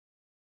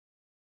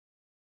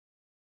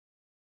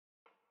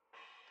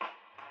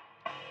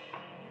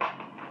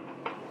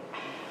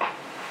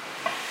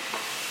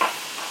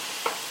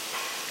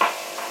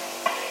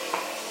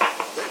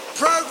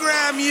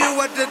program you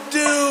what to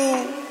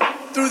do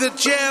through the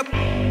chip.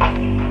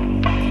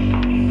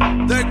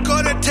 They're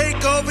gonna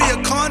take over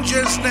your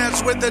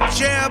consciousness with the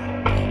chip.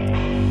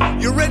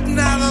 You're written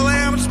on the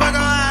lamb's book of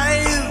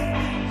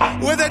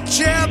life with a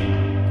chip.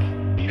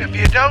 If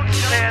you don't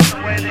stand the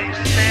way they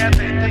stand,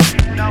 they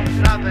think you know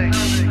nothing.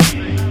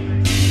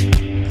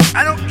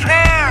 I don't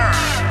care.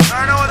 There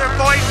are no other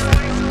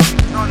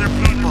voices, no other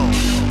people.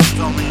 It's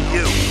only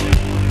you.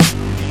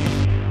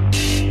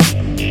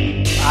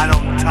 I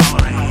don't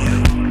tolerate you.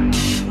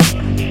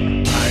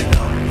 I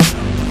don't.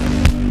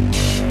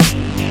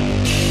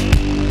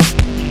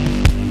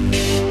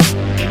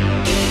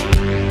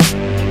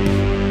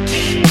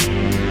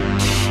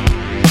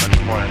 Much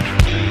more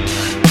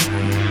interesting.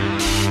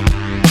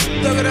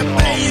 They're gonna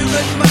pay you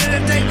good money to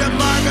take the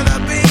mark of the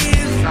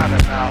beast. Not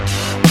about.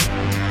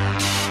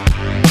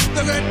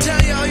 They're gonna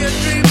tell you all your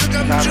dreams will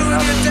come true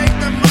if you take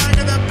the mark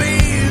of the beast.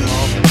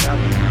 All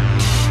together.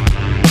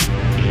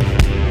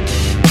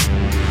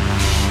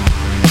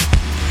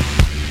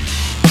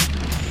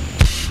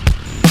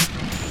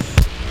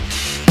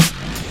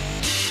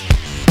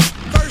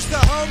 First the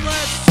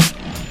homeless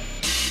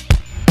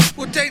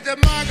will take the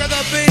mark of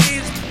the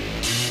beast.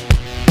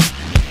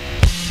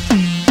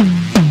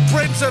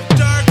 Prince of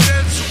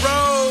Darkness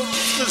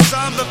roams the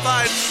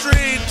zombified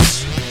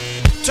streets,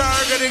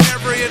 targeting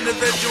every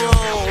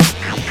individual.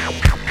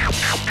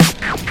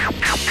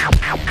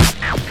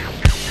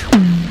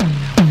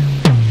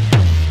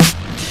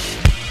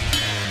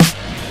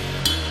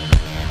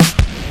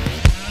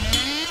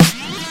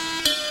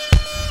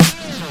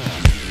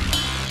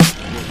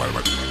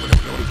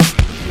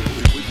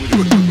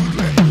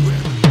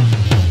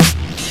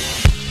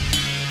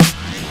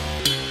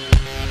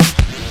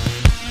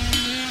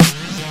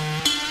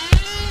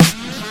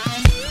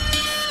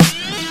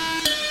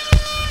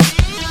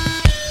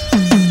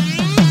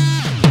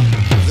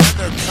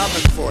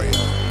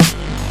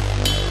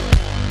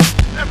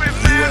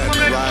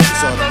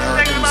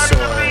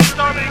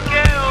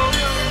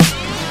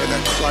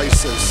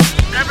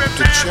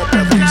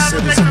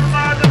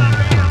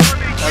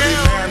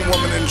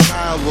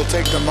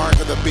 Take the mark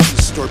of the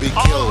beast or be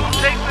killed.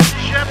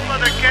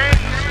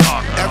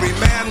 Every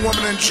man,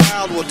 woman, and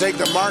child will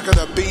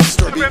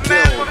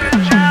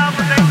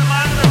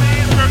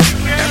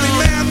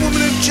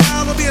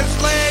be a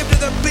slave to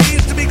the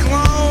beast to be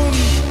cloned.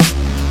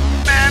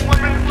 Man,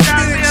 woman, and child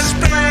to be an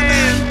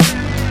experiment.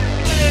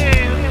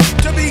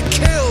 To be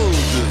killed.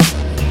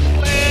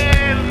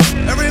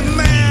 Every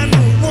man,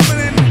 woman,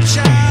 and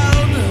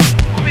child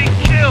will be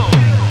killed.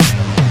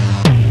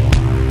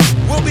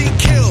 Will be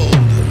killed.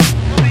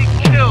 Will be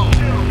killed.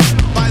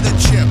 By the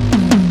chip.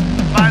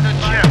 By the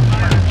chip.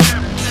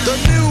 The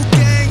new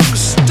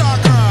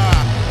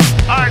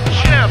our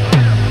chip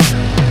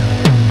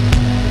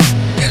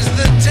is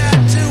the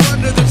tattoo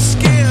under the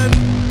skin.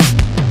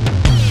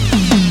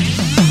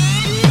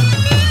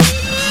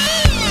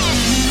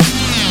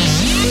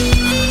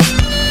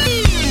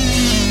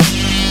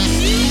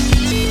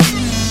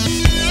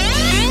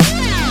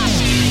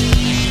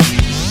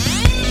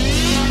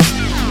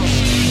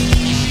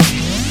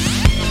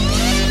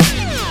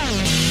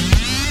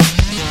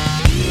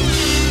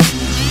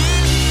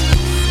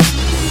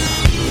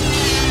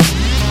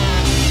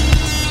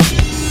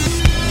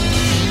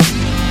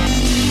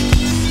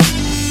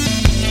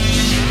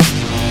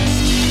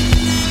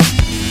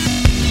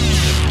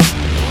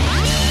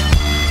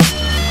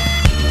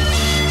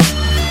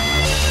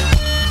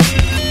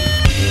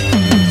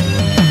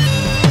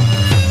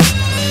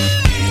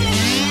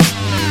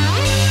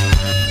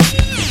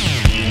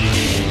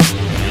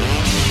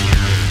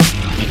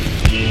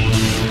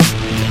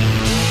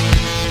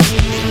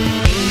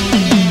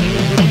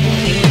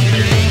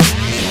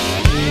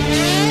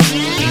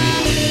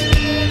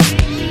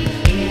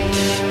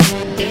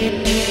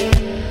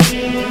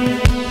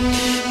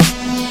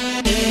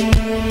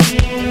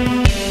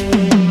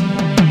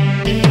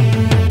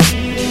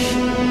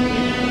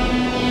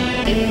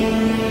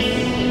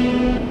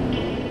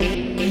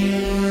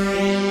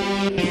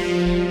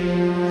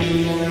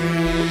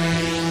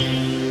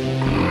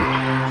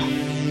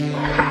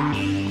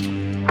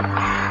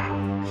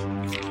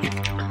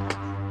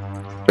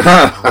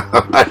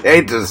 I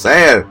hate to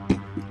say it,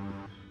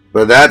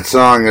 but that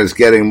song is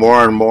getting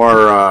more and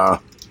more,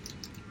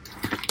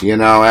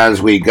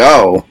 as we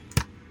go.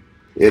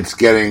 It's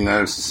getting,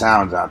 there's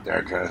sounds out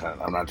there,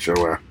 I'm not sure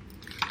where.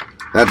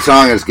 That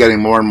song is getting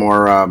more and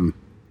more,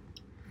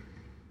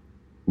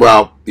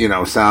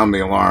 sound the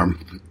alarm.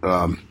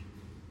 I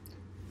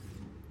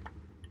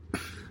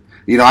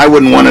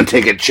wouldn't want to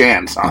take a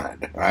chance on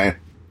it, right?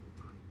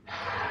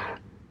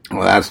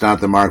 Well, that's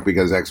not the mark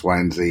because X, Y,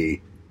 and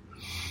Z.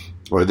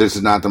 Or this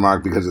is not the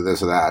mark because of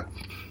this or that.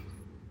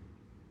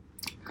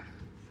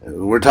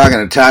 We're talking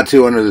a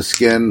tattoo under the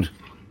skin,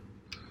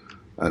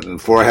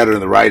 forehead or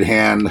the right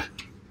hand.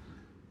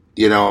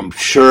 I'm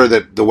sure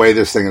that the way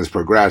this thing has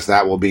progressed,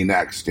 that will be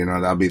next.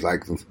 That'll be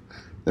like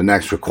the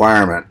next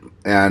requirement.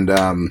 And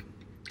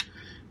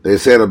they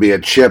say it'll be a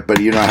chip, but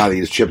you know how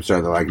these chips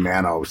are. They're like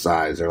nano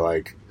size. They're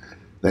like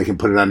they can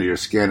put it under your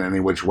skin any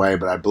which way.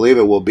 But I believe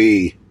it will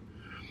be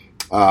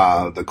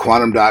the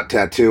quantum dot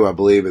tattoo. I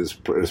believe is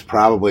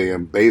probably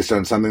based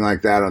on something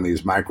like that, on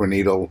these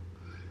microneedle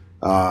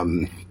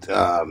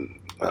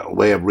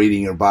way of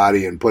reading your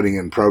body and putting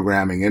in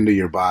programming into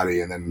your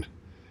body, and then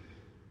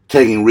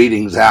taking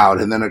readings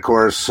out. And then, of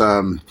course,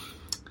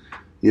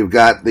 you've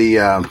got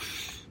the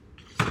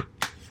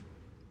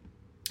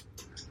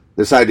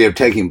this idea of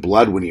taking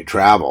blood when you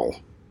travel.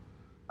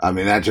 I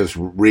mean, that just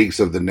reeks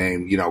of the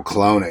name,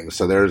 cloning.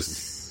 So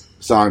there's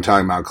a song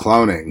talking about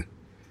cloning,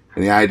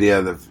 and the idea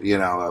of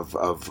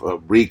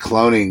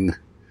recloning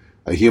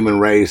a human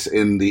race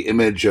in the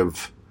image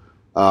of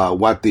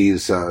what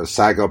these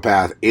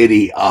psychopath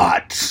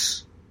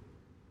idiots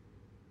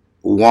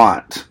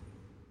want.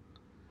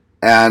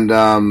 And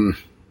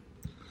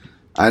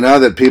I know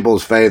that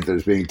people's faith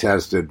is being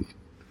tested.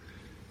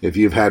 If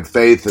you've had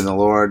faith in the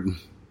Lord,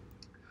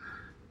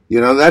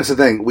 that's the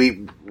thing.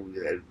 We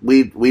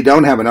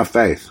don't have enough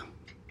faith,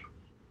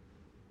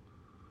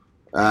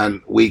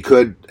 and we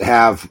could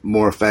have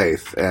more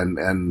faith.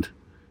 And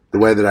the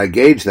way that I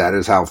gauge that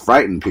is how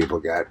frightened people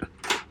get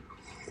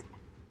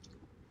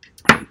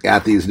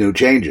at these new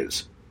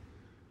changes,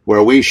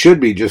 where we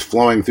should be just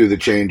flowing through the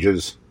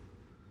changes.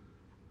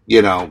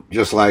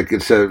 Just like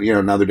it's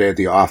another day at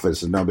the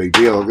office is no big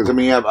deal. Because,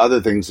 you have other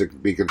things to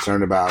be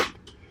concerned about,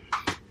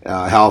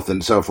 health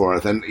and so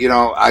forth. And,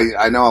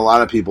 I know a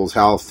lot of people's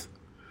health,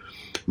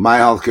 my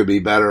health could be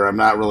better. I'm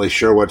not really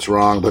sure what's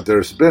wrong, but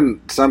there's been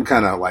some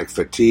kind of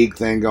fatigue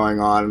thing going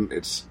on.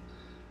 It's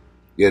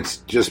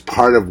just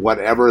part of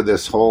whatever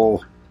this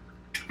whole,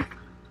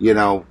 we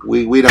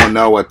don't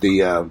know what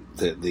the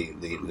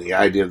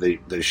idea of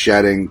the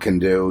shedding can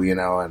do,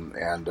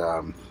 and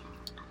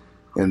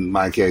in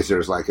my case,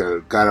 there's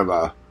a kind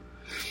of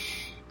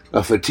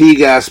a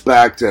fatigue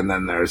aspect, and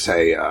then there's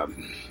a,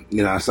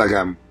 it's like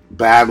I'm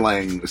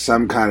battling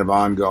some kind of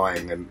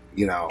ongoing and,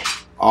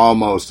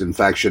 almost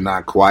infection,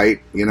 not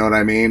quite, you know what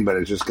I mean? But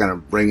it's just kind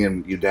of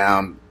bringing you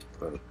down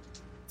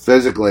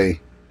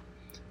physically.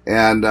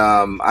 And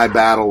I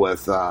battle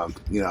with,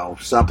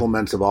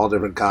 supplements of all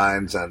different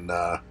kinds, and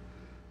I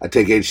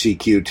take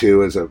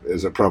HCQ2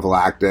 as a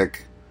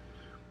prophylactic.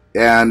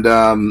 And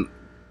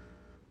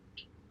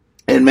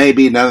it may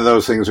be none of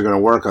those things are going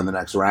to work on the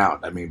next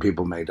round. I mean,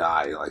 people may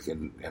die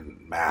in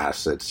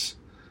mass. It's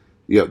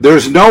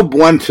there's no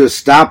one to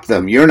stop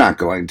them. You're not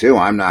going to.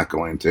 I'm not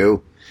going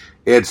to.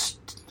 It's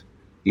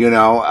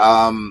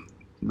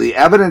the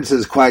evidence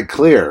is quite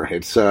clear.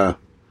 It's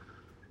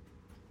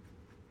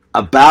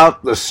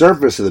about the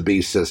surface of the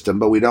beast system,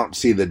 but we don't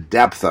see the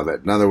depth of it.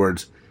 In other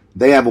words,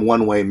 they have a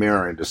one-way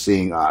mirror into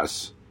seeing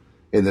us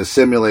in the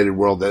simulated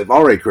world they've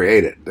already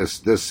created.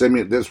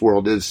 This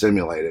world is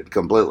simulated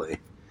completely.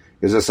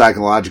 Is a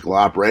psychological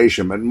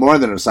operation, but more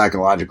than a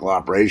psychological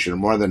operation,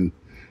 more than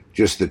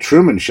just the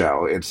Truman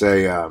Show. It's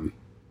a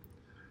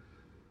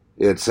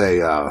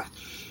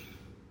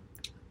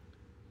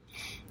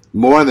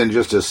more than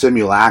just a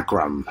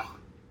simulacrum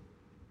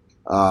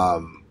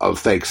of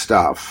fake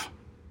stuff.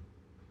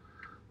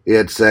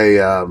 It's it's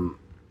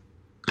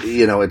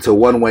a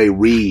one-way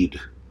read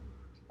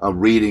of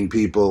reading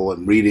people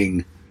and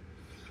reading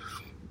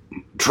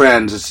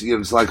trends.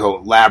 It's like a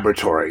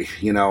laboratory,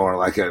 or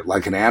like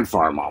an ant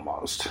farm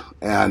almost.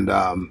 And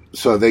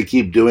so they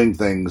keep doing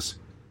things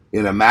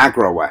in a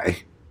macro way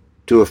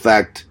to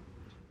affect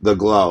the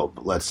globe,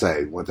 let's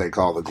say, what they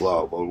call the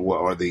globe,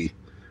 or the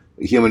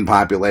human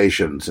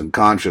populations and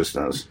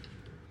consciousness.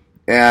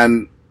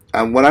 And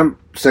what I'm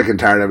sick and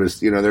tired of is,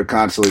 they're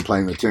constantly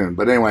playing the tune.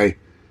 But anyway,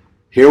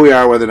 here we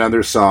are with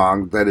another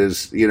song that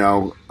is,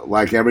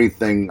 like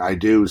everything I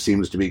do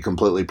seems to be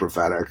completely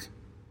prophetic.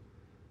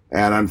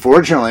 And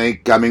unfortunately,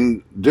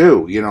 coming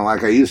due.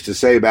 Like I used to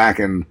say back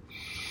in,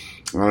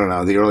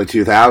 the early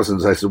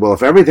 2000s, I said, well,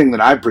 if everything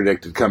that I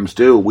predicted comes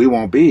due, we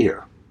won't be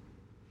here.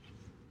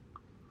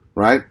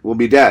 Right? We'll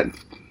be dead.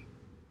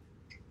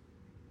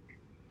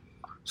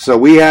 So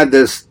we had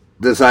this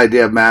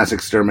idea of mass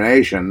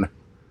extermination.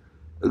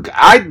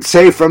 I'd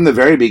say from the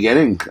very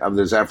beginning of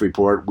the Zeph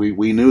report,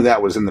 we knew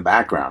that was in the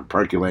background,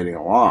 percolating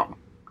along.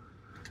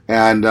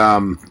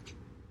 And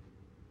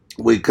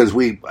because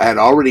we had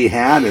already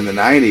had in the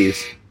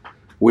 90s,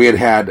 we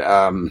had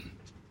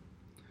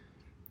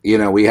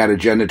we had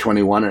Agenda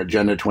 21 and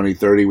Agenda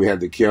 2030. We had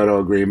the Kyoto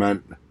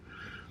Agreement.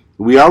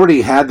 We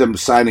already had them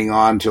signing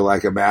on to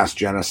like a mass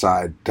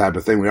genocide type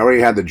of thing. We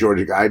already had the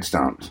Georgia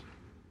Guidestones.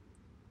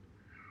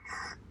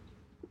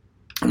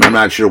 And I'm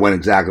not sure when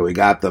exactly we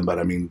got them, but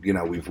I mean,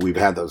 we've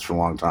had those for a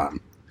long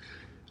time.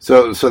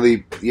 So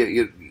the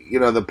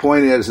the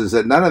point is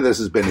that none of this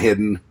has been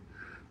hidden.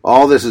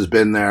 All this has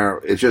been there.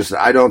 It's just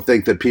I don't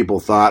think that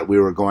people thought we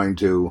were going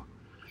to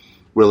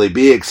really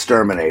be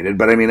exterminated.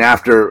 But I mean,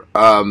 after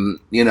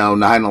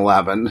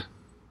 9/11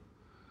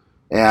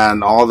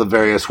 and all the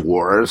various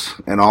wars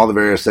and all the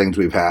various things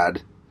we've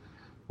had,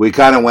 we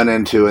kind of went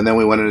into, and then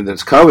we went into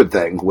this COVID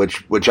thing,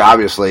 which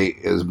obviously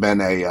has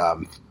been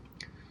a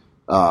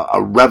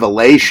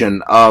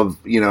revelation of,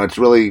 it's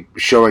really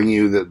showing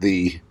you that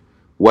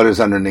what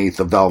is underneath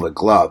the velvet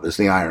glove is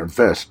the iron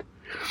fist.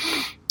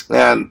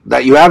 And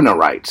that you have no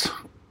rights.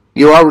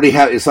 You already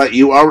have, it's like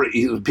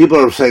people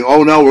are saying,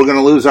 oh no, we're going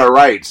to lose our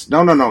rights.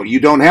 No,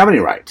 you don't have any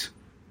rights.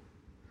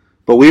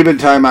 But we've been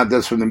talking about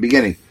this from the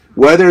beginning.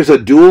 Where there's a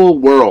dual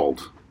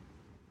world,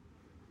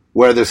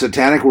 where the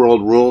satanic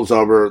world rules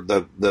over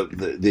the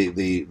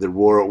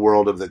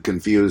world of the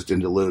confused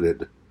and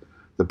deluded,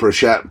 the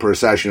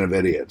procession of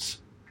idiots.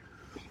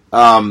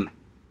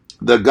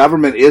 The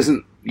government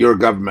isn't your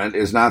government,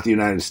 is not the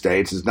United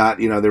States, is not,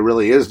 there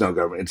really is no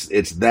government.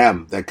 It's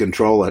them that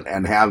control it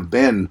and have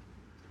been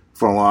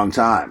for a long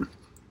time.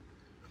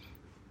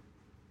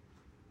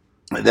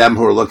 Them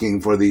who are looking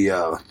for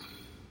the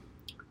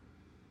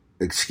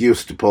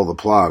excuse to pull the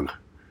plug,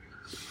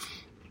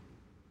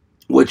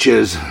 which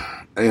is,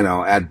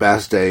 at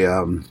best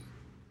a,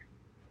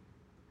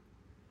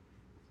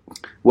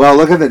 well,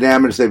 look at the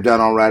damage they've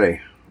done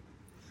already,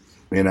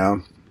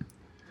 and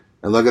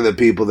look at the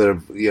people that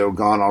have,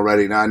 gone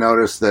already. Now, I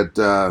noticed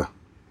that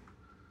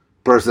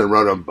person that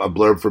wrote a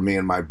blurb for me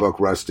in my book,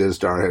 Russ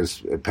Dizdar,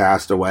 has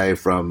passed away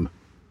from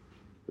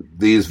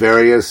these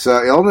various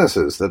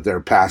illnesses that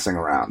they're passing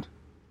around.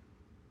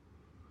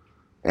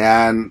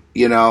 And,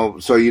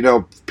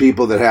 so,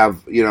 people that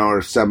have,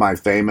 are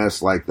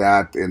semi-famous like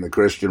that in the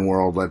Christian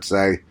world, let's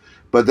say.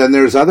 But then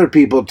there's other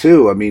people,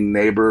 too. I mean,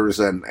 neighbors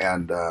and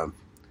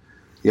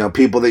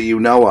people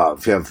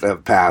that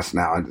have passed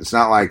now. And it's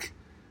not like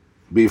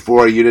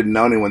before you didn't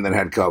know anyone that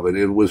had COVID.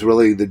 It was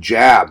really the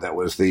jab that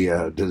was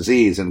the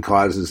disease and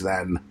causes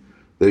then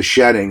the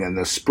shedding and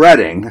the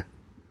spreading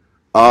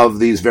of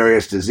these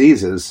various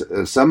diseases,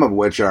 some of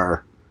which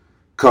are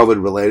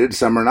COVID related,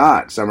 some are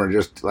not. Some are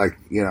just like,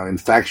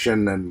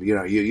 infection and,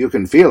 you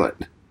can feel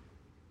it.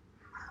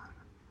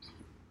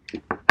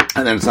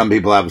 And then some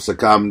people have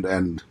succumbed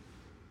and,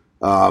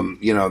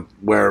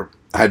 where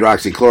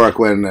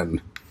hydroxychloroquine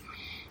and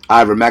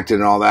ivermectin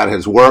and all that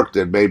has worked,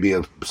 it may be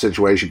a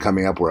situation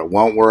coming up where it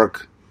won't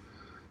work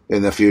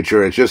in the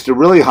future. It's just a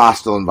really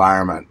hostile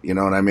environment, you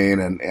know what I mean?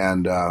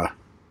 And a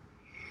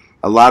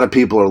lot of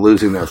people are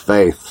losing their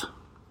faith.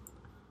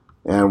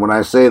 And when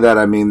I say that,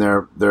 I mean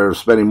they're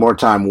spending more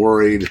time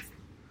worried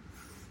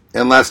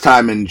and less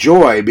time in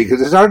joy,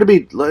 because it's hard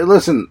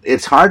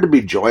to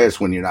be joyous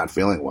when you're not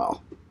feeling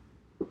well.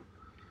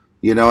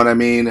 You know what I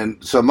mean?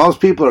 And so most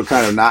people are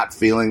kind of not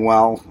feeling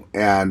well,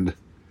 and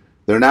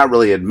they're not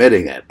really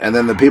admitting it. And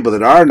then the people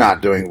that are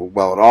not doing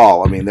well at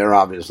all, I mean, they're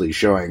obviously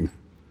showing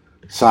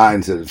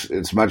signs that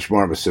it's much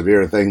more of a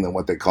severe thing than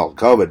what they call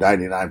COVID,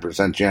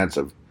 99% chance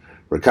of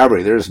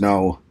recovery. There's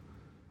no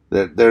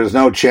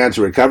chance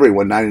of recovery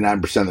when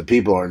 99% of the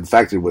people are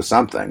infected with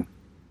something.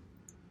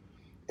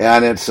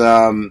 And it's,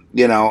 and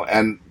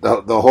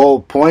the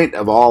whole point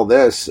of all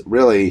this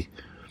really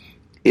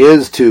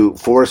is to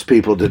force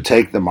people to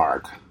take the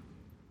mark,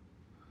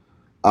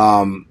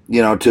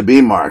 to be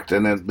marked.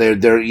 And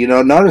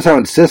they're notice how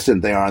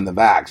insistent they are on the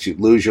vax. You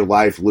lose your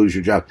life, lose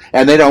your job.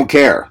 And they don't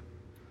care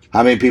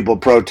how many people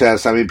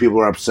protest, how many people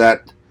are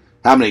upset,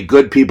 how many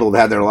good people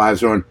have had their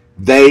lives ruined.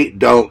 They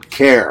don't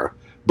care.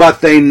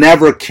 But they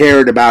never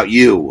cared about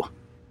you.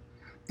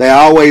 They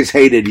always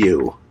hated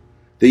you.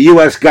 The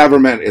U.S.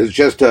 government is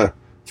just a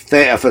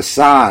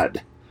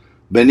facade.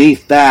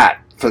 Beneath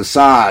that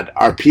facade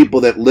are people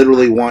that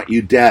literally want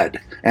you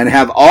dead and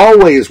have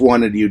always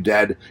wanted you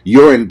dead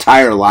your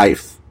entire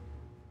life.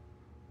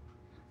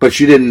 But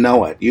you didn't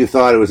know it. You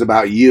thought it was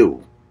about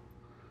you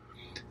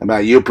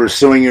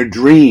pursuing your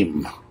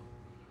dream,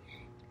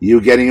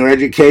 you getting your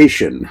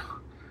education,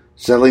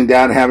 settling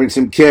down, having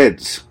some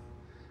kids,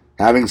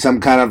 having some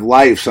kind of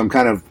life, some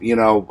kind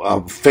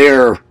of,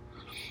 fair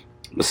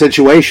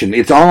situation.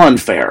 It's all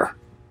unfair.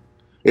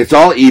 It's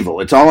all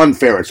evil. It's all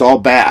unfair. It's all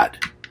bad.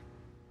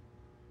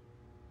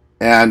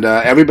 And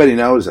everybody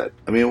knows it.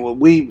 I mean,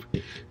 we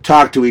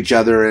talk to each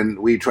other and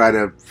we try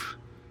to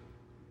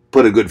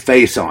put a good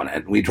face on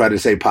it. We try to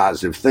say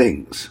positive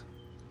things,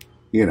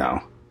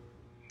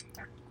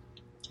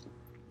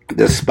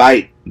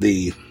 despite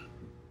the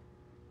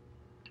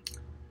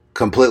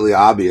completely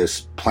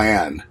obvious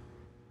plan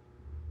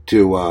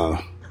to,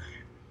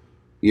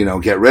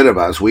 get rid of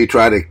us. We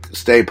try to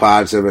stay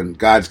positive, and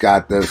God's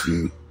got this,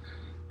 and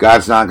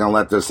God's not going to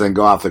let this thing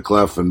go off the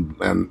cliff, and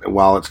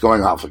while it's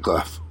going off the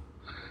cliff,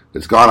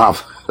 it's gone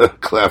off the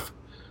cliff.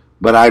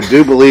 But I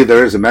do believe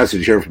there is a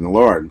message here from the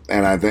Lord,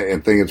 and I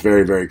think it's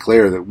very, very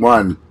clear that,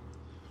 one,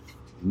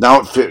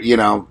 don't,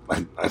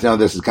 I know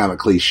this is kind of a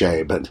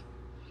cliche, but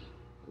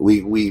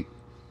we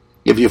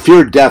if you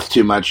fear death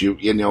too much,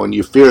 and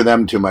you fear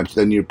them too much,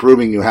 then you're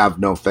proving you have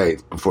no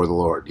faith before the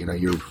Lord.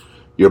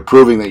 You're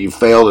proving that you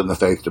failed in the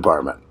faith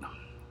department.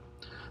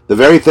 The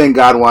very thing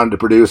God wanted to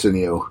produce in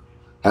you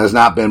has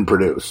not been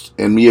produced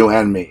in you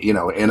and me.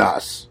 In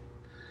us,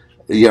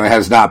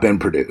 has not been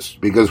produced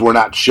because we're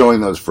not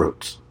showing those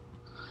fruits.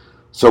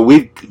 So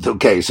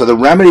so the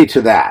remedy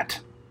to that,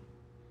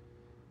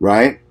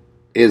 right,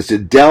 is to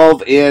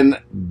delve in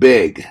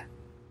big.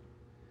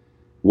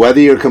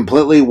 Whether you're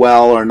completely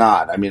well or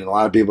not. I mean, a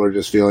lot of people are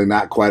just feeling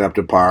not quite up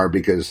to par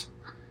because,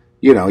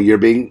 you're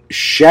being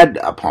shed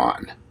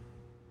upon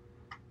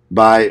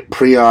by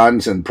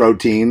prions and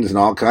proteins and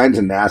all kinds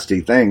of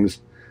nasty things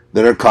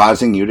that are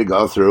causing you to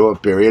go through a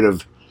period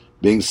of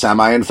being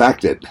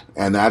semi-infected.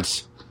 And I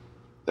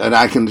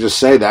can just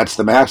say that's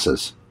the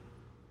masses.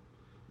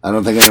 I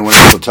don't think anyone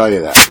else will tell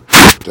you that.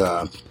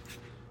 But,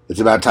 it's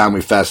about time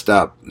we fessed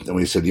up. And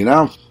we said,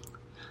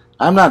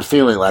 I'm not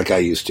feeling like I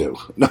used to.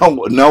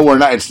 No, we're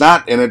not. It's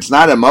not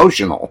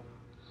emotional.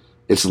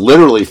 It's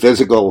literally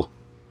physical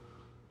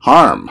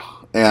harm.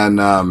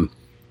 And,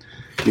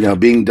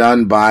 being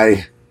done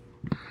by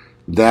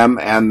them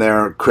and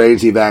their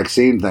crazy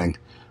vaccine thing.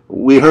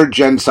 We heard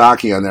Jen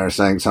Psaki on there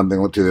saying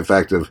something to the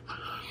effect of,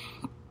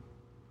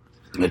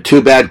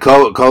 too bad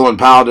Colin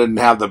Powell didn't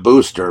have the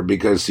booster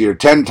because you're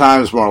 10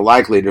 times more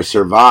likely to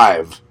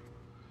survive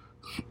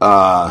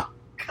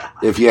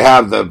if you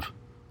have the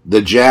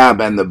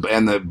jab and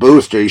the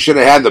booster. He should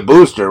have had the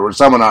booster. Or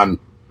someone on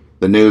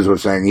the news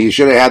was saying he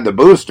should have had the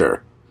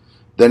booster.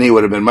 Then he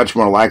would have been much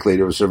more likely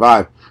to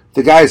survive.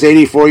 The guy's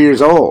 84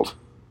 years old.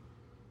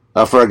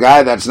 For a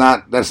guy that's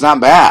not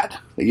bad,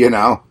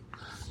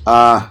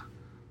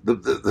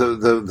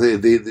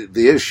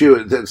 The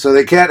issue, so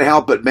they can't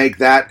help but make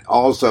that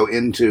also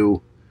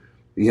into,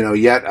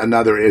 yet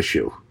another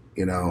issue,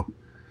 yet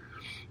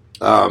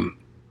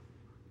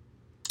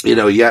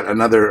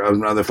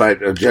another fight.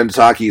 Jen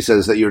Psaki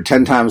says that you're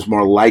 10 times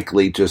more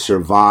likely to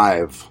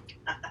survive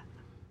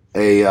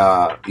a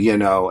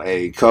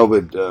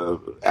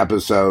COVID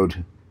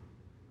episode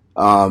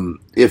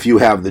if you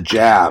have the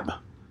jab.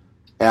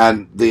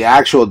 And the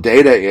actual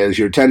data is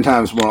you're 10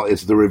 times more.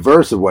 It's the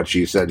reverse of what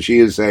she said. She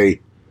is a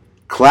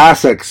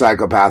classic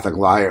psychopathic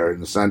liar in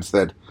the sense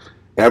that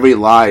every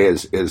lie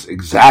is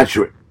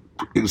exaggerated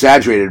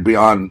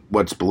beyond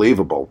what's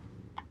believable.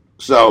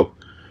 So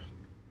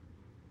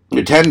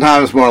you're 10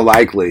 times more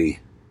likely.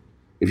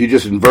 If you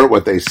just invert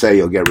what they say,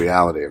 you'll get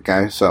reality,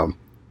 okay? So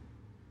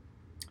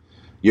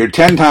you're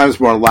 10 times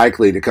more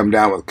likely to come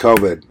down with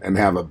COVID and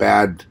have a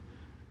bad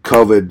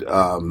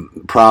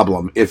COVID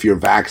problem if you're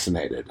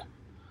vaccinated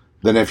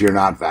than if you're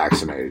not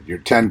vaccinated. You're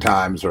 10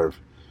 times, or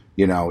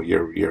you're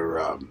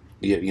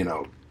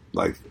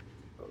like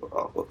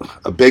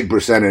a big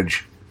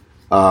percentage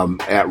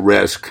at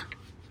risk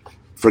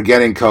for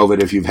getting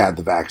COVID if you've had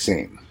the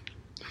vaccine.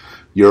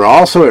 You're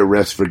also at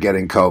risk for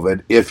getting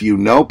COVID if you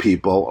know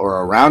people or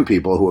are around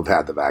people who have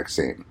had the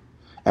vaccine.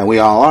 And we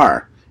all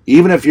are.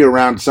 Even if you're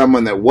around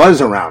someone that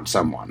was around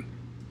someone.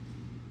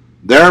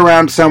 They're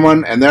around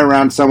someone and they're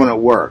around someone at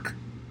work.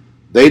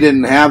 They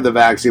didn't have the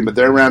vaccine, but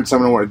they're around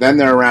someone at work. Then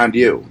they're around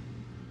you.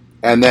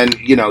 And then,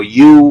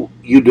 you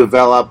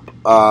develop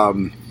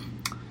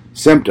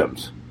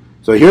symptoms.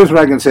 So here's what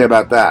I can say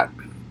about that.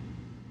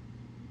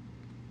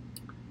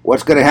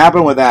 What's going to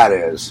happen with that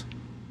is,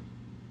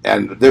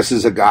 and this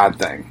is a God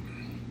thing,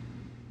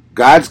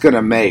 God's going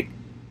to make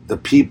the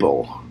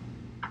people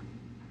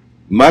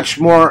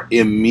much more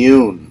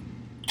immune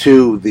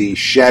to the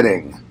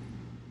shedding.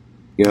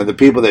 The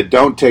people that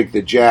don't take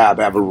the jab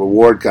have a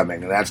reward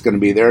coming, and that's going to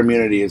be their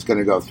immunity is going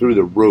to go through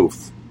the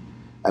roof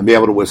and be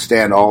able to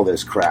withstand all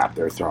this crap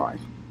they're throwing.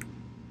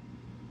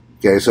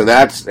 Okay, so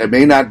it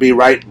may not be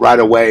right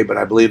away, but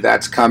I believe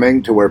that's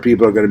coming to where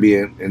people are going to be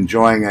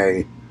enjoying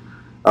a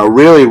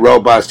really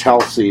robust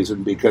health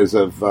season because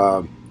of,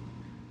 the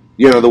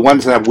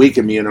ones that have weak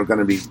immune are going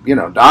to be,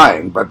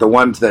 dying, but the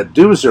ones that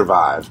do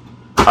survive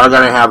are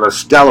going to have a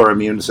stellar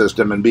immune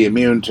system and be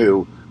immune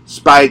to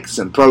spikes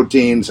and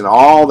proteins and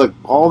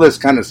all this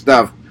kind of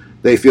stuff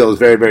they feel is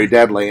very, very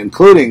deadly,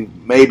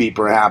 including maybe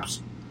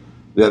perhaps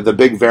the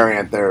big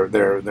variant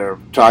they're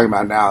talking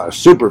about now, a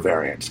super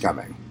variant's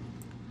coming.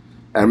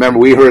 And remember,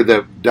 we heard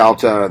that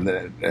Delta and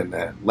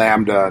the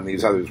Lambda and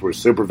these others were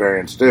super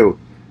variants too,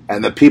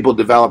 and the people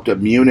developed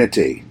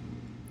immunity,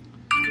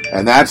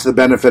 and that's the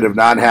benefit of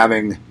not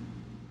having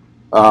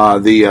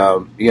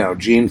the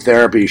gene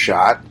therapy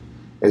shot.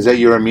 Is that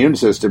your immune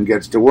system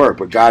gets to work.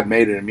 But God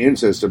made an immune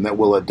system that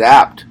will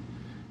adapt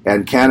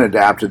and can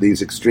adapt to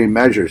these extreme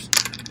measures.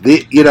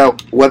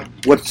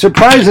 What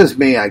surprises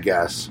me, I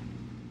guess,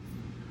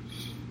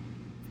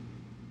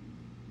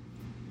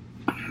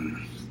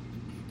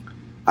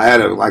 I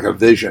had a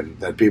vision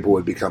that people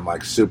would become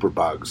like super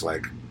bugs.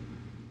 Like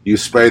you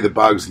spray the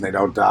bugs and they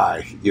don't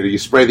die. You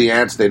spray the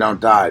ants, they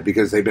don't die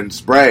because they've been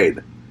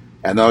sprayed.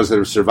 And those that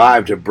have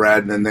survived have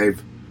bred, and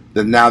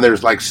then now they're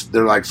like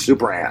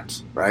super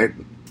ants, right?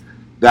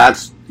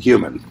 That's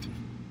human.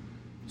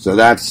 So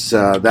that's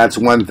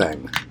one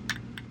thing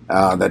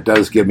that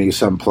does give me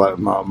some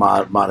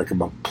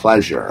modicum of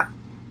pleasure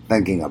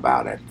thinking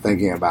about it,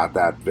 thinking about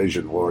that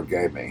vision the Lord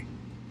gave me.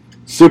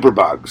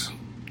 Superbugs.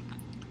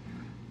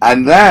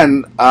 And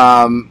then,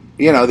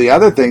 the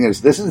other thing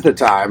is this is the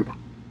time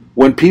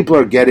when people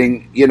are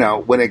getting,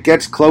 when it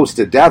gets close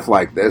to death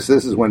like this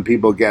is when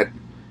people get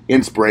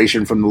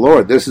inspiration from the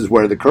Lord. This is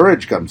where the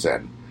courage comes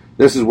in.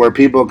 This is where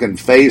people can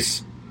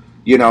face,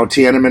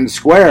 Tiananmen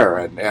Square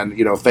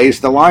and face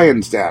the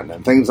lion's den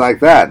and things like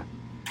that.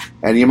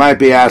 And you might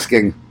be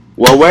asking,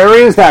 well, where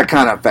is that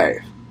kind of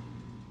faith?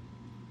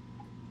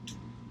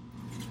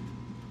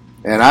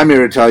 And I'm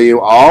here to tell you,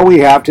 all we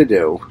have to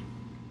do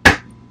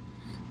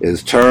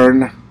is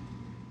turn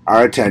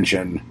our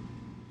attention,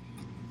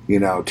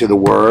 to the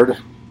Word,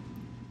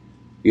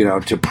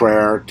 to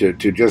prayer, to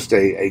just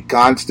a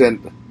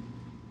constant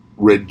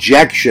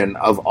rejection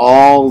of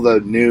all the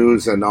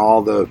news and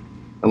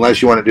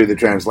unless you want to do the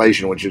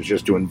translation, which is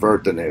just to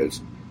invert the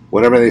news.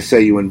 Whatever they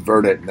say, you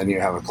invert it, and then you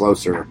have a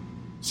closer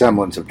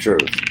semblance of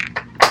truth.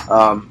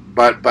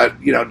 But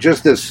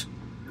just this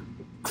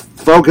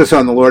focus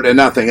on the Lord and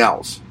nothing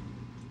else.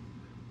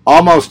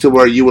 Almost to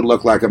where you would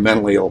look like a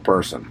mentally ill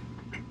person.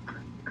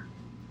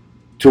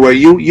 To where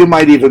you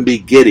might even be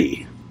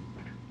giddy.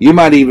 You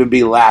might even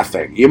be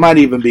laughing. You might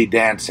even be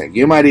dancing.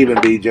 You might even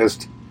be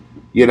just,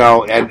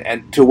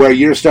 and to where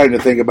you're starting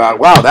to think about,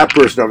 wow, that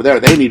person over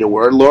there, they need a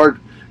word. Lord,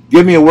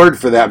 give me a word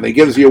for them. And he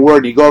gives you a word,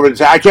 and you go over and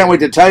say, I can't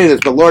wait to tell you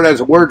this, but Lord has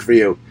a word for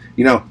you.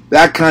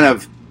 That kind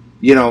of,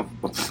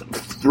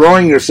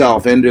 throwing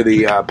yourself into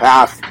the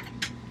path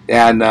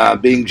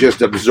and being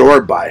just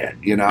absorbed by it,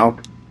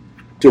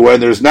 to where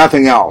there's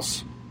nothing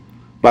else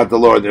but the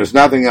Lord. There's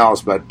nothing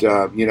else but,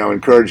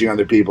 encouraging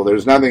other people.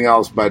 There's nothing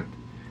else but,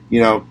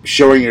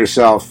 showing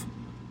yourself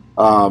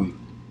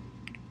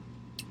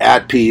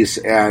at peace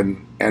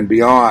and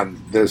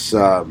beyond this,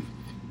 the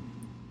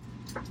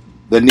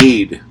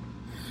need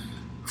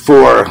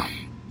for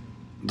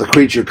the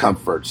creature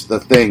comforts, the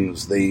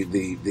things, the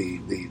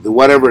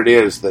whatever it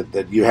is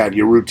that you had,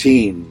 your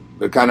routine,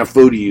 the kind of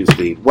food you used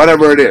to eat,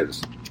 whatever it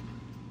is.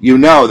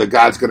 That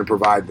God's going to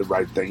provide the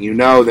right thing.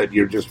 That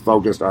you're just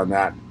focused on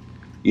that.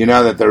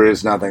 That there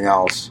is nothing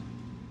else.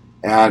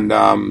 And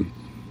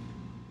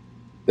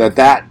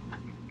that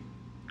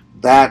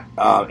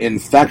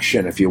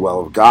infection, if you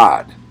will, of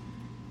God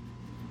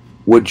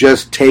would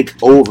just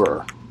take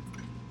over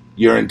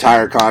your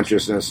entire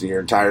consciousness and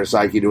your entire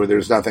psyche to where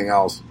there's nothing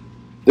else.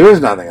 There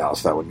is nothing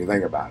else, though, when you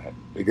think about it.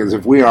 Because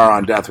if we are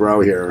on death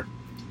row here,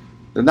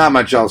 there's not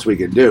much else we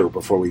can do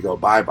before we go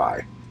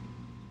bye-bye.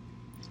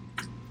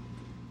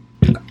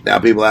 Now,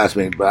 people ask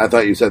me, but I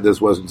thought you said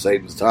this wasn't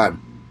Satan's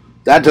time.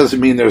 That doesn't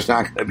mean there's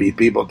not going to be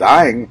people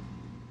dying.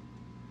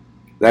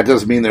 That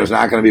doesn't mean there's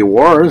not going to be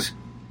wars.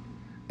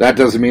 That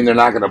doesn't mean they're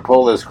not going to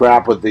pull this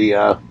crap with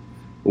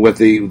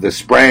the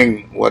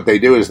spraying. What they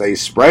do is they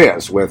spray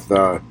us with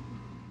out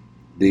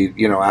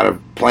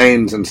of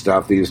planes and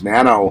stuff, these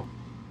nano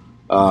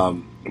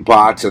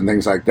bots and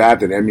things like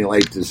that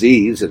emulate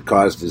disease, that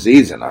cause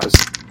disease in us,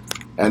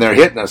 and they're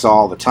hitting us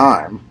all the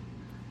time.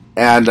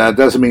 And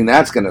doesn't mean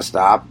that's going to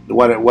stop.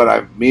 What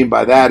I mean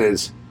by that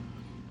is,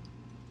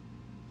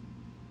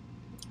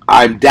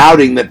 I'm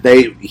doubting that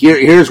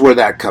here's where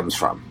that comes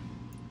from.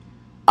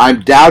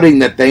 I'm doubting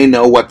that they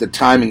know what the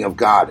timing of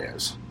God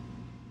is.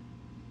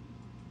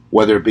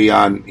 Whether it be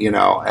on,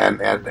 and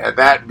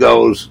that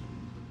goes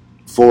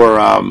for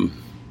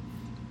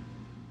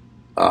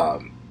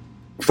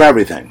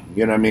everything.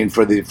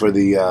 For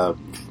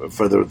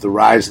the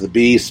rise of the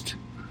beast,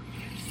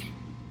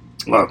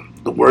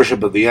 the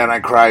worship of the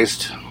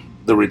Antichrist,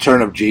 the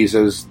return of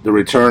Jesus, the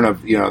return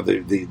of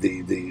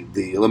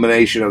the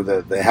elimination of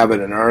the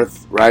heaven and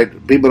earth.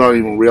 Right? People don't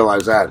even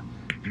realize that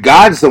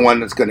God's the one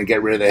that's going to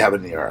get rid of the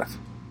heaven and the earth.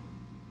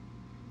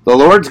 The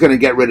Lord's going to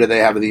get rid of the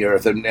heaven and the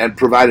earth and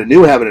provide a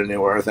new heaven and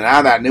new earth. And out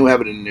of that new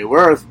heaven and new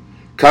earth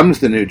comes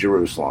the New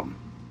Jerusalem.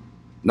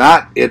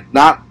 Not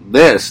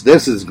this.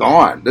 This is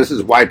gone. This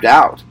is wiped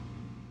out.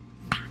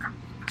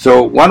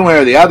 So one way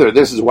or the other,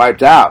 this is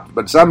wiped out.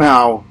 But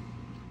somehow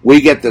we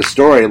get this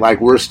story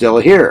like we're still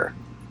here.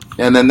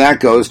 And then that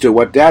goes to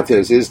what death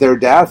is. Is there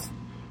death?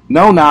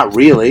 No, not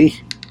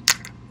really.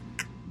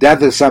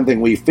 Death is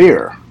something we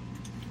fear.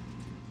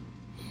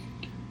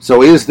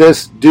 So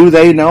do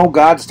they know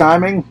God's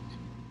timing?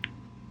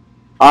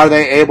 Are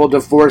they able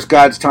to force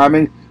God's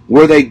timing?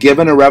 Were they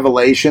given a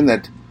revelation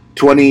that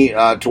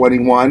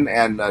 2021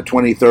 and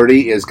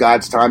 2030 is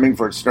God's timing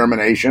for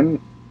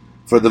extermination,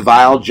 for the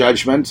vile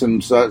judgments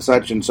and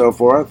such and so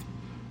forth,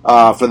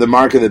 for the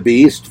mark of the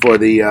beast, for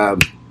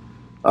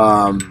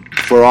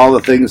all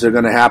the things that are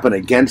going to happen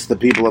against the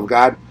people of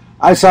God?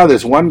 I saw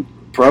this one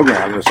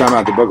program that was talking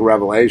about the book of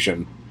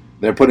Revelation.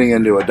 They're putting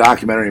into a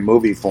documentary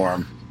movie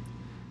form.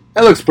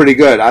 It looks pretty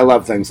good. I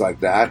love things like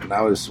that. And I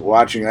was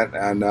watching it,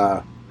 and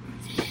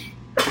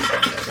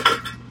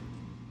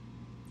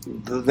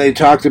they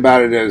talked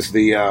about it as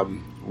the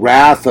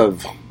wrath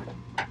of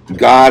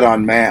God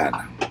on man.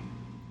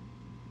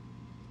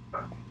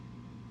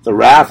 The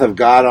wrath of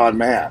God on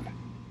man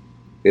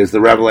is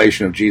the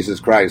revelation of Jesus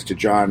Christ to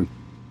John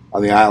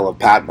on the Isle of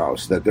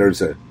Patmos. That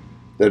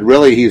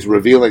really he's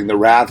revealing the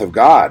wrath of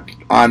God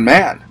on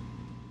man.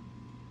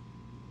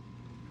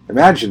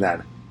 Imagine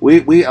that.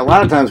 We a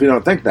lot of times we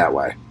don't think that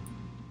way.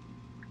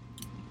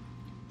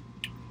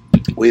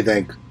 We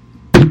think,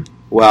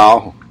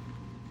 well,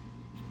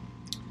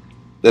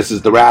 this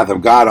is the wrath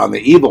of God on the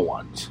evil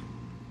ones.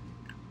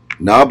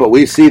 No, but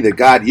we see that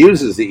God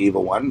uses the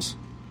evil ones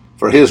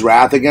for his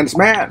wrath against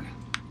man.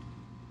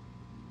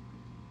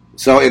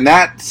 So in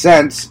that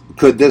sense,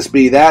 could this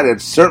be that?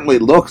 It certainly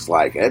looks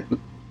like it.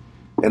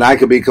 And I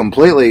could be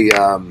completely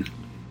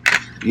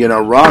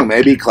wrong.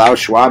 Maybe Klaus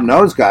Schwab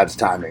knows God's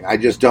timing. I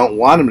just don't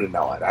want him to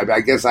know it.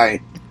 I guess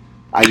I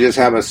just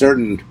have a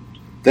certain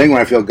thing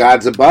where I feel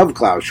God's above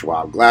Klaus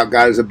Schwab.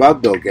 God is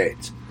above Bill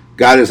Gates.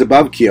 God is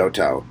above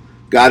Kyoto.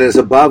 God is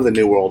above the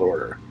New World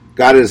Order.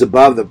 God is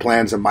above the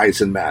plans of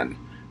mice and men.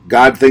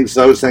 God thinks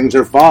those things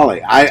are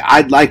folly.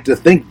 I'd like to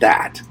think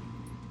that.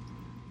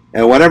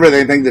 And whatever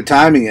they think the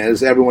timing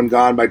is, everyone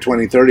gone by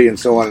 2030 and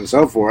so on and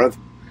so forth,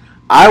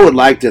 I would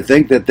like to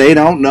think that they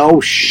don't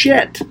know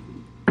shit.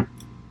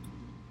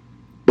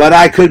 But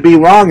I could be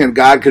wrong, and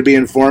God could be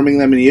informing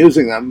them and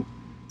using them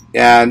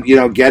and,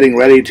 getting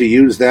ready to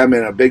use them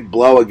in a big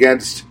blow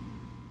against,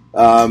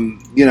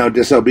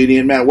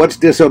 disobedient man. What's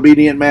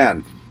disobedient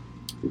man?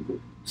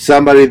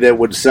 Somebody that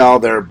would sell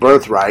their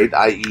birthright,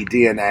 i.e.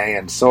 DNA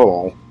and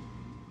soul,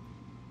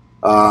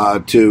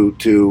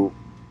 to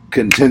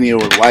continue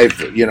with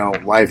life,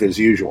 life as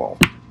usual.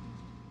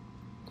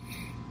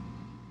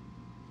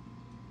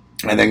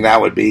 I think that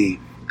would be,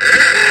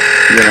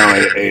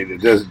 a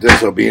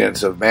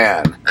disobedience of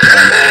man.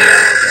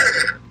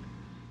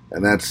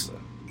 And that's,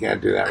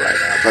 can't do that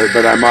right now.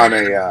 But I'm on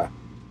a...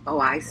 oh,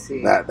 I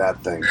see.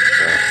 That thing.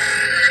 So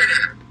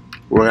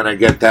we're going to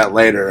get that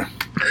later.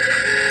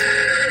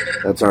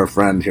 That's our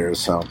friend here,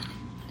 so...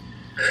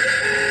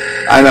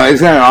 I know,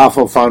 isn't that an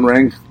awful phone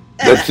ring?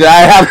 I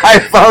have my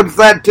phone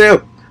set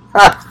too.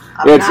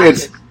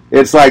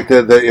 It's like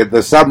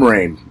the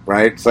submarine,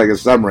 right? It's like a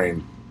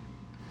submarine.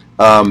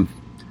 But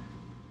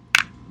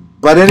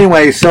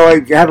anyway, so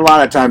I had a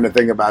lot of time to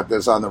think about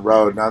this on the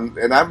road,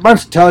 and I want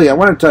to tell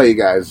you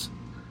guys,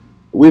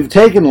 we've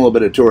taken a little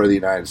bit of tour of the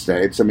United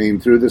States. I mean,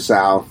 through the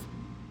South,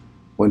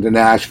 went to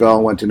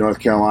Nashville, went to North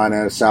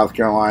Carolina, South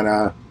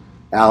Carolina,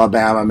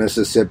 Alabama,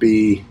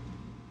 Mississippi,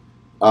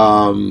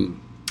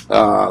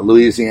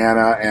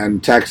 Louisiana,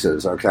 and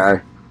Texas.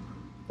 Okay.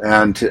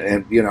 And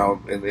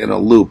in a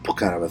loop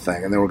kind of a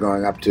thing, and then we're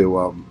going up to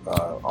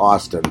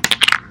Austin.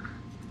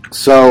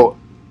 So,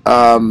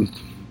 the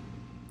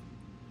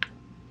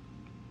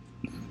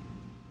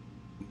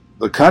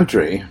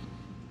country.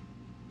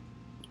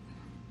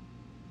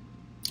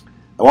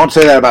 I won't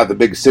say that about the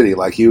big city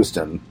like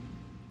Houston,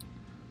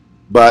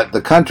 but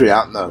the country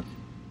out on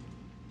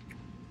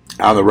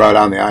the road,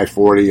 on the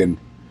I-40, and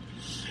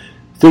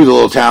through the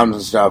little towns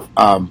and stuff.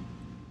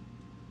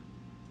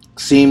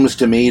 Seems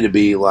to me to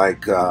be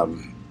like,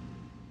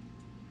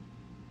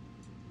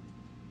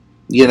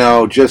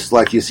 just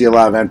like you see a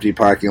lot of empty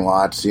parking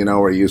lots,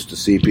 where you used to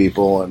see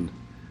people, and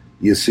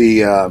you see,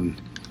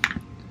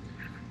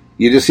 you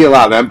just see a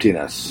lot of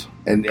emptiness,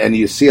 and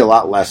you see a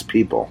lot less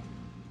people.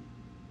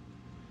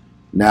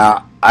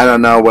 Now, I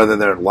don't know whether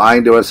they're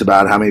lying to us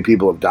about how many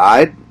people have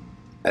died,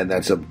 and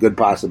that's a good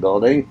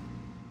possibility,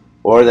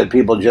 or that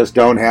people just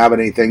don't have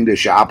anything to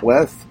shop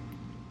with.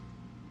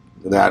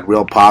 That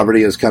real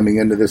poverty is coming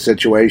into the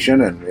situation,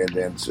 and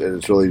it's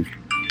really,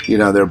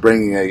 they're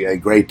bringing a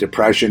Great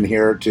Depression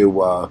here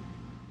to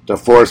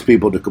force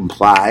people to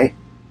comply.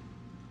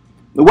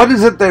 What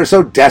is it they're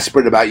so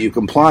desperate about you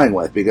complying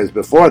with? Because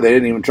before they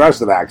didn't even trust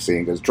the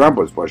vaccine because Trump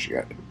was pushing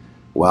it.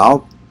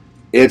 Well,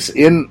 if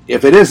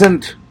it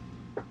isn't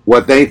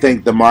what they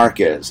think the mark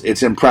is,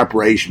 it's in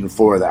preparation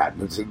for that.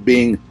 It's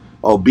being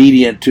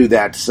obedient to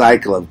that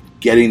cycle of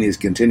getting these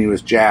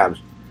continuous jabs.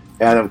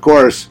 And of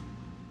course,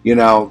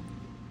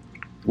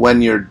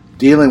 when you're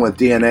dealing with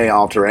DNA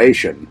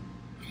alteration,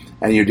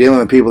 and you're dealing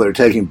with people that are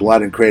taking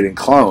blood and creating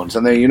clones,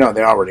 and they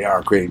already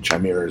are creating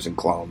chimeras and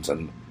clones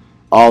and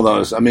all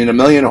those. I mean, a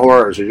million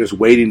horrors are just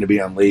waiting to be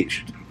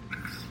unleashed.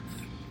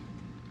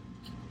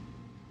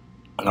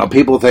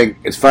 People think,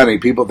 it's funny,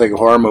 people think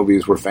horror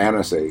movies were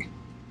fantasy.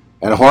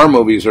 And horror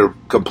movies are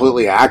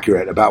completely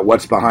accurate about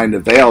what's behind the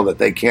veil that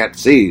they can't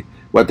see.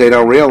 What they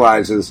don't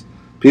realize is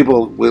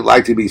people would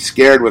like to be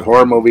scared with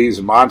horror movies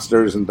and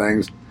monsters and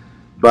things,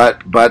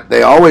 but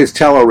they always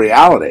tell a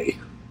reality.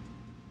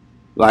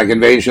 Like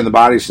Invasion of the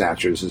Body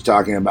Snatchers is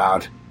talking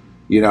about,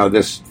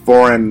 this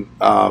foreign,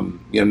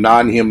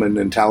 non-human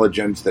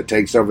intelligence that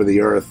takes over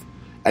the earth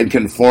and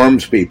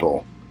conforms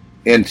people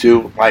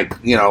into like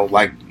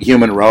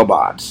human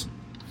robots.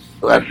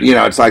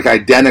 It's like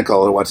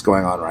identical to what's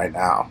going on right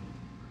now.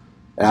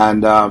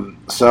 And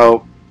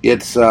so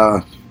it's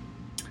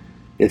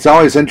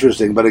always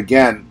interesting, but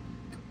again,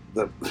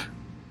 the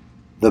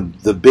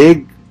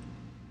big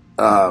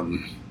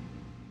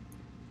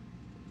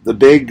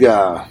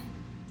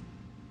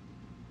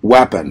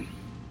weapon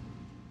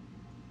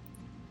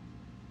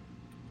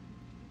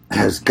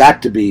has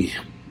got to be,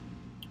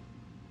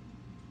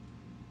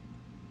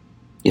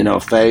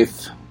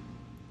 faith,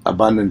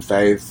 abundant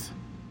faith,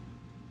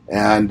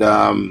 and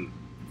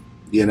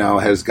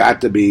has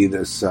got to be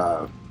this.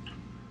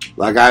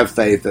 Like, I have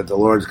faith that the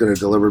Lord's going to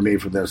deliver me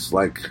from this.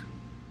 Like,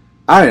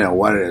 I don't know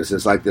what it is.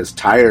 It's like this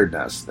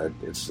tiredness that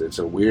it's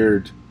a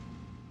weird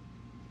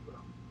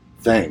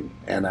thing,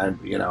 and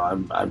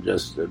I'm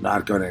just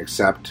not going to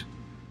accept.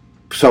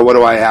 So what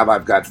do I have?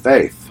 I've got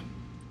faith,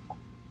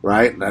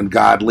 right, and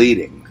God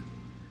leading,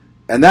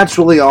 and that's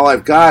really all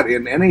I've got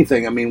in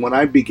anything. I mean, when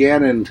I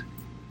began in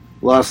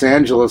Los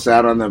Angeles,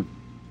 out on the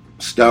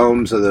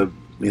stones of the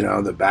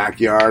the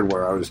backyard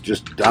where I was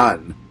just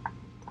done.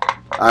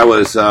 I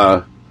was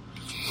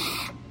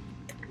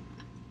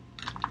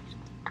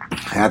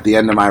at the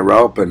end of my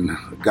rope, and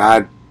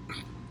God,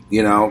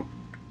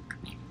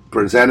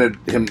 presented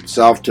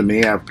himself to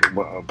me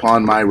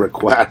upon my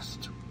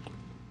request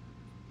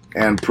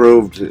and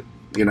proved,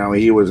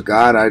 he was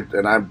God.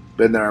 And I've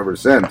been there ever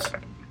since.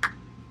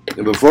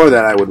 And before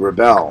that, I would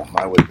rebel.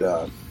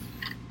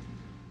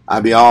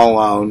 I'd be all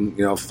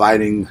alone,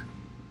 fighting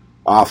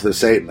off the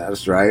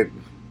Satanists, right?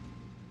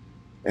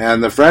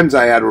 And the friends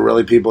I had were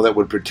really people that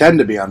would pretend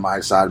to be on my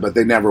side, but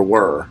they never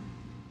were.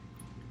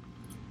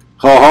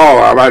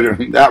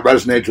 That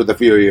resonates with a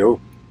few of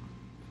you.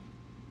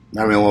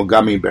 I mean, a little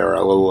gummy bear,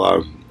 a little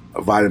a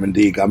vitamin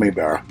D gummy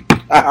bear.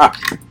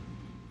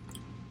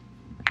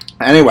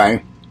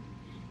 Anyway,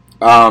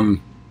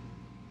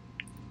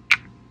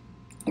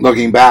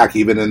 looking back,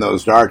 even in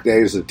those dark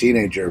days as a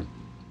teenager,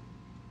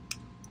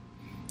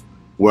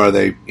 where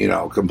they,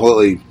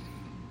 completely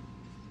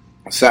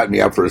set me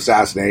up for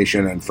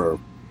assassination and for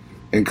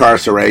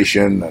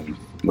incarceration, and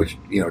which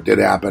did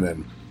happen,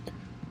 and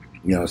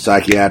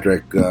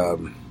psychiatric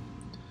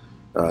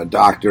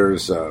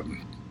doctors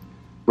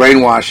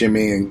brainwashing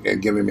me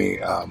and giving me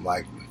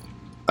like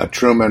a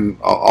Truman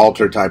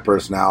Alter type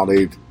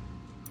personality,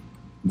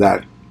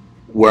 that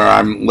where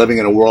I'm living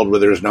in a world where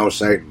there's no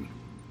Satan.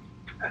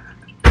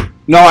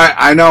 No,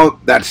 I know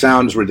that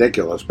sounds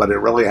ridiculous, but it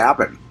really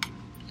happened.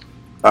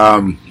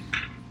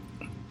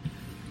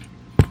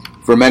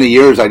 For many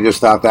years, I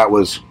just thought that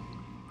was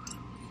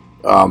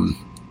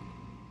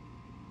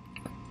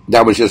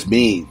just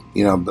me.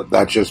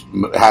 That just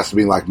has to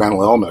be like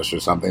mental illness or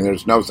something.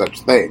 There's no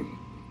such thing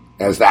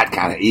as that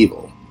kind of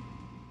evil,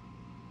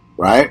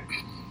 right?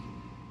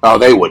 Oh,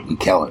 they wouldn't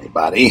kill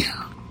anybody.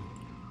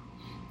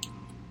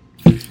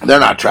 They're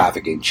not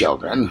trafficking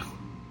children,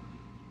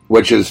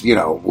 which is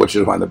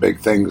one of the big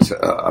things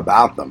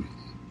about them.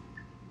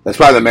 That's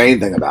probably the main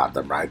thing about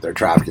them, right? They're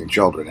trafficking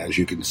children, as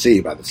you can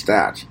see by the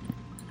stats.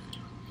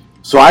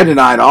 So I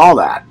denied all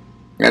that.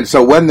 And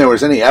so when there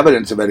was any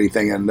evidence of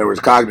anything and there was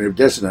cognitive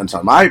dissonance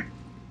on my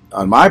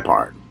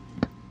part,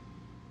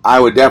 I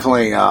would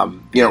definitely,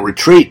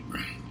 retreat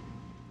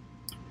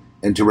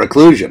into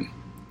reclusion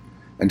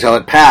until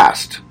it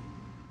passed,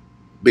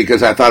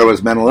 because I thought it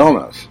was mental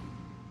illness,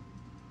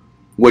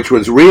 which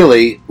was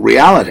really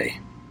reality.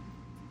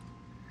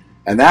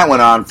 And that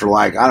went on for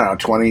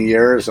 20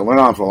 years. It went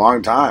on for a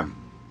long time.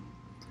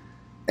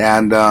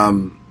 And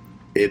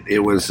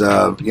it was,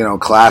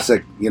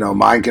 classic,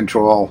 mind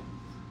control,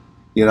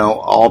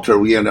 alter,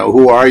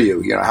 who are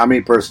you? How many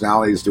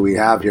personalities do we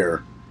have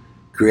here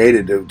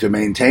created to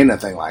maintain a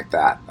thing like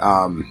that?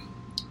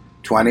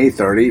 20,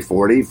 30,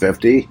 40,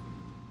 50,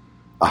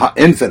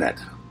 infinite.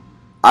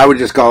 I would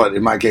just call it,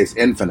 in my case,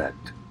 infinite.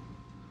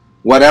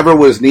 Whatever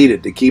was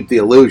needed to keep the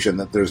illusion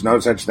that there's no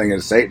such thing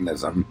as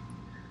Satanism,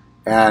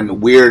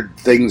 and weird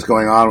things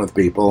going on with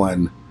people,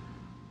 and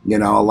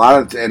a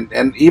lot of,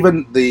 and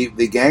even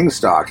the gang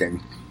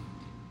stalking.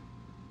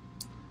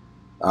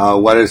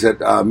 What is it?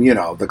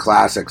 The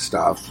classic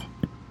stuff.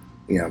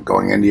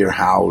 Going into your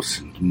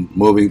house,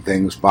 moving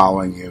things,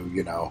 following you.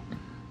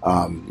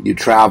 You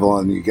travel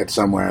and you get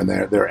somewhere, and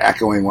they're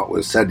echoing what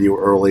was said to you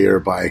earlier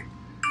by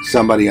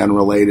somebody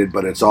unrelated,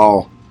 but it's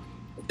all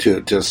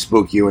to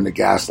spook you and to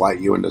gaslight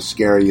you and to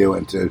scare you,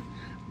 and to,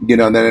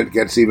 then it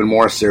gets even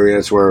more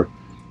serious, where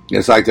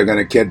it's like they're going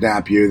to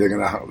kidnap you. They're going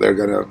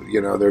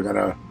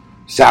to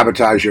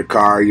sabotage your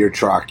car, your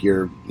truck,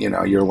 your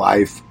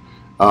life.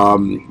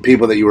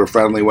 People that you were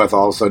friendly with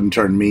all of a sudden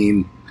turn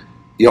mean.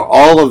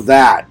 All of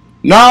that.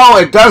 No,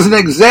 it doesn't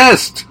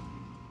exist.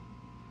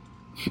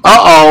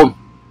 Uh-oh.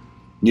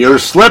 You're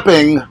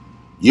slipping.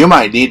 You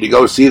might need to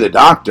go see the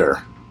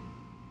doctor.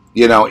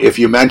 If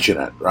you mention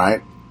it,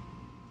 right?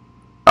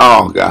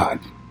 Oh, God.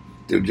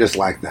 Dude, just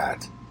like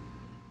that.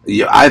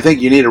 I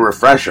think you need a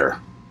refresher.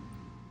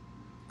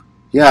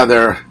 Yeah,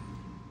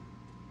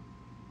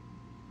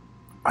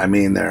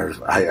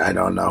 I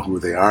don't know who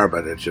they are,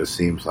 but it just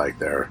seems like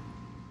they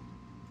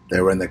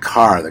were in the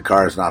car. The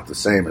car is not the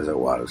same as it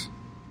was.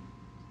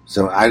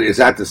 So is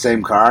that the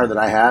same car that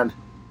I had?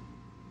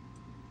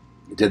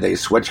 Did they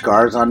switch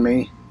cars on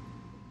me?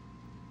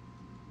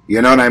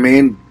 You know what I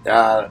mean?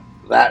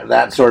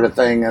 That sort of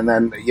thing, and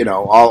then,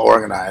 all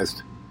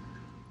organized.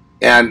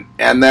 And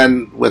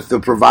then with the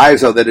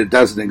proviso that it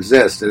doesn't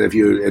exist, and if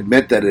you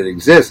admit that it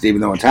exists, even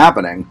though it's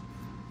happening,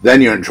 then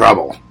you're in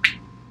trouble.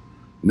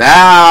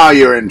 Now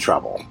you're in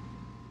trouble.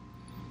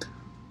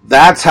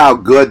 That's how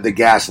good the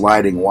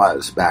gaslighting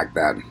was back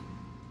then.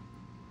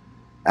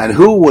 And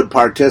who would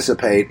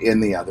participate in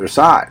the other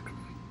side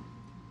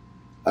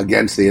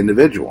against the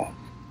individual?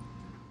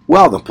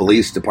 Well, the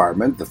police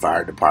department, the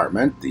fire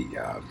department,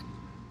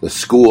 the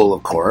school,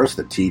 of course,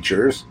 the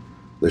teachers,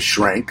 the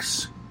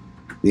shrinks,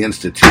 the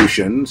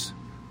institutions,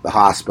 the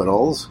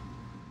hospitals,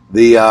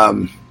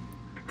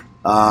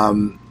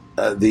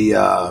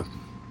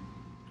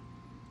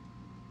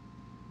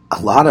 a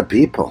lot of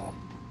people.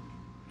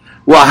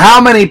 Well, how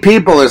many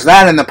people is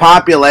that in the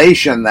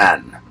population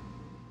then?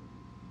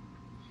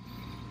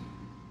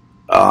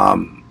 A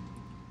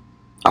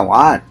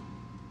lot.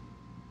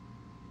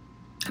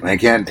 I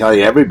can't tell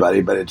you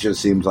everybody, but it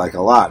just seems like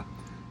a lot.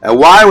 And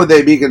why would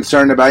they be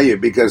concerned about you?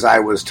 Because I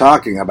was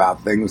talking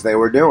about things they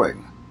were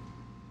doing.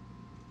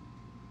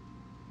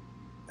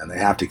 And they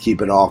have to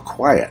keep it all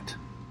quiet.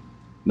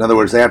 In other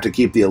words, they have to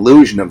keep the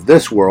illusion of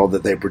this world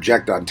that they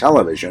project on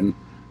television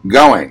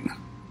going.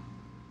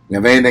 And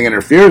if anything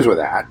interferes with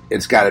that,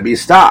 it's got to be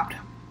stopped.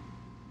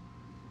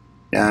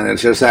 And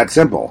it's just that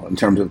simple in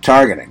terms of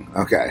targeting.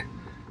 Okay.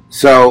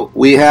 So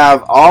we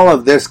have all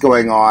of this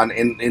going on,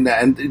 and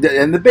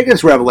the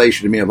biggest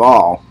revelation to me of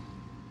all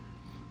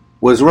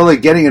was really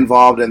getting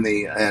involved in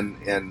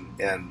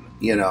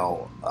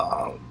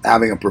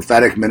having a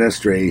prophetic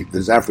ministry,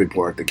 the Zeph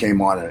Report, that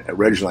came on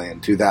originally in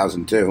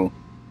 2002,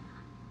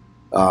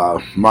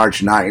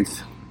 March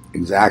 9th,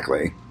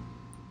 exactly.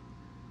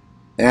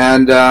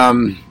 And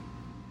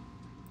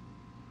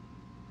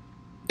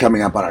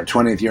coming up on our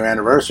 20th year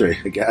anniversary,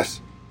 I guess.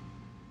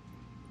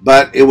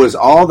 But it was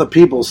all the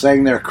people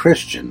saying they're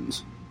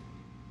Christians,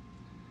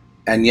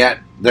 and yet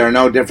they're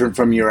no different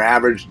from your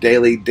average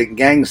daily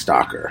gang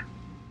stalker,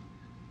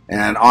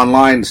 and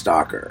online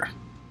stalker,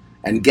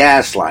 and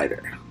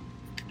gaslighter,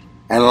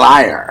 and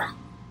liar.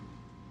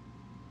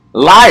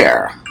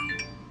 Liar.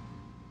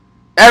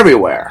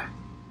 Everywhere.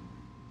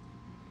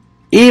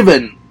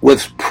 Even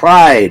with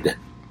pride,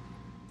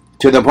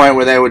 to the point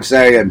where they would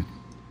say,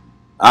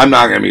 I'm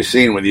not going to be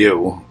seen with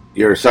you.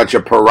 You're such a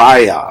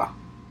pariah.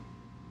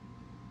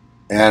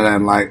 And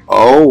I'm like,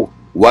 oh,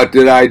 what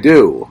did I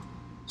do?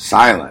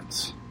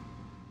 Silence.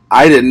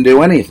 I didn't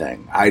do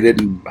anything.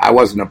 I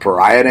wasn't a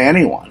pariah to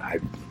anyone. I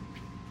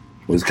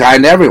was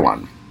kind to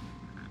everyone.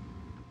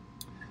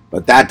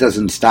 But that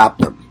doesn't stop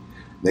them.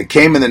 They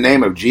came in the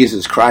name of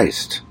Jesus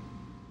Christ.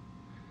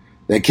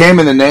 They came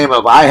in the name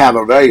of, I have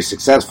a very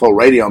successful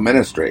radio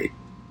ministry,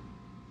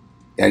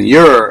 and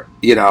you're,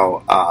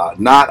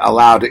 not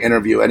allowed to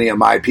interview any of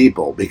my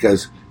people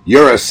because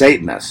you're a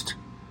Satanist.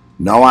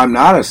 No, I'm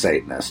not a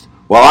Satanist.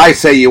 Well, I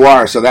say you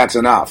are, so that's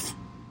enough.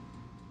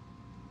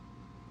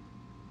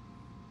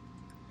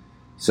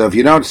 So if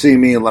you don't see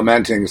me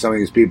lamenting some of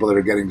these people that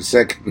are getting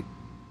sick,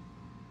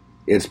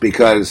 it's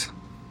because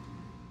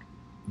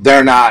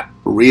they're not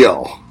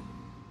real.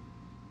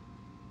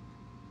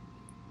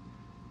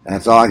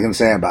 That's all I can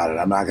say about it.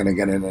 I'm not going to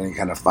get into any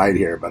kind of fight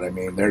here, but I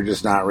mean, they're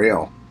just not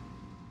real.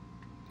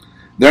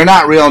 They're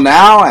not real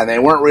now, and they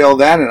weren't real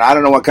then, and I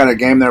don't know what kind of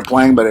game they're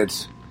playing, but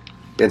it's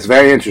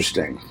very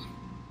interesting.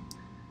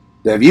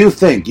 That if you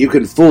think you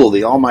can fool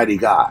the Almighty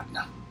God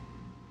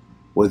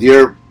with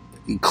your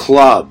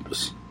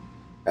clubs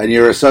and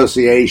your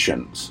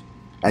associations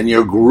and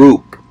your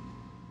group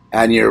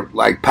and your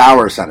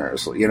power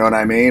centers, you know what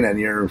I mean, and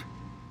your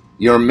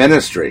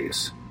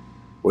ministries,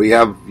 where you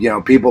have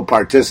people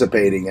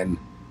participating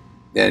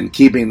and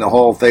keeping the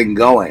whole thing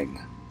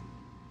going.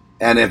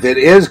 And if it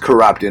is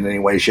corrupt in any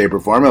way, shape, or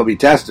form, it'll be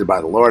tested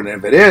by the Lord. And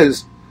if it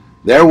is,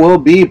 there will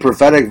be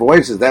prophetic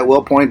voices that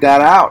will point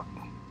that out.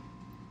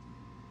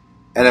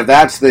 And if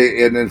that's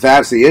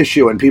the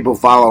issue and people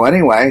follow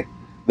anyway,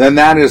 then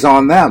that is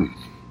on them.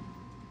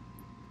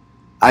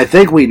 I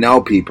think we know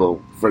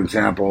people, for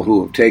example,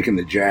 who have taken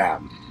the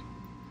jab,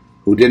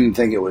 who didn't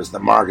think it was the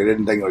market,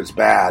 didn't think it was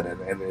bad,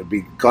 and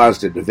it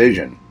caused a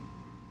division.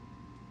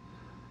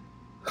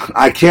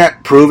 I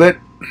can't prove it,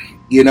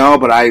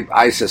 but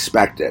I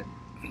suspect it.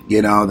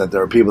 That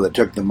there are people that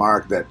took the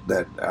mark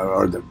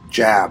or the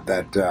jab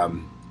that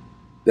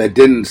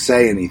didn't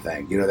say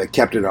anything. That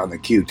kept it on the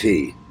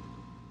QT.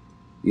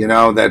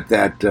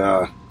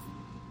 That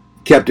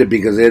kept it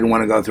because they didn't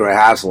want to go through a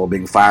hassle of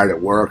being fired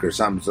at work or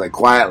something, so they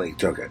quietly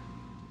took it.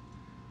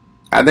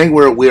 I think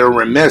we're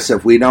remiss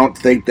if we don't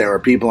think there are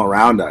people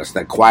around us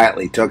that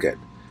quietly took it.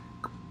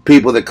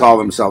 People that call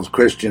themselves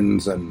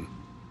Christians and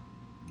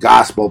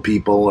gospel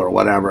people or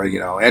whatever,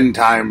 end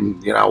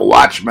time,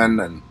 watchmen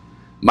and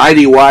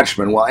mighty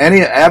watchmen. Well,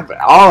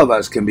 all of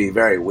us can be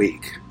very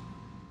weak.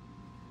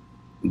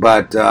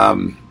 But, I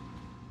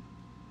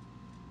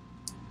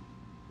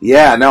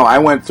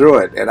went through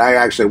it, and I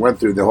actually went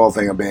through the whole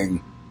thing of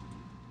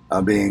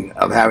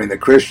having the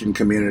Christian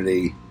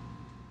community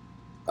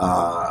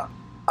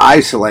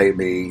isolate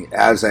me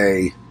as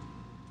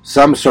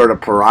some sort of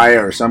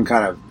pariah or some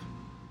kind of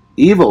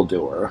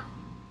evildoer.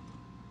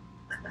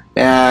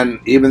 And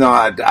even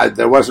though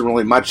there wasn't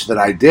really much that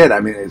I did,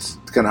 I mean, it's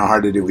kind of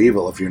hard to do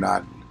evil if you're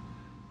not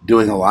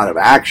doing a lot of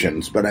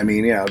actions. But I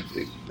mean,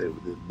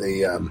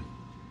 the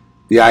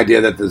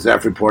idea that the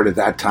Zeph Report at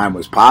that time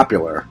was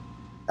popular,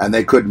 and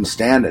they couldn't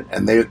stand it,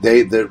 and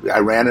I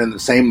ran in the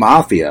same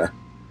mafia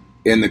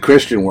in the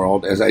Christian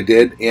world as I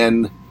did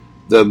in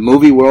the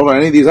movie world or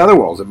any of these other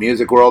worlds, the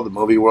music world, the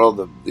movie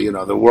world,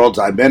 the worlds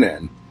I've been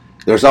in.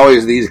 There's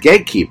always these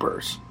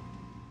gatekeepers.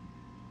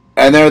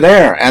 And they're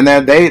there, and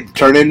then they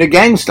turn into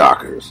gang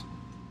stalkers.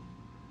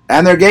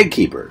 And they're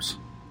gatekeepers.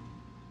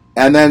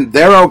 And then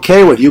they're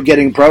okay with you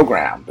getting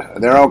programmed.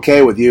 They're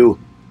okay with you,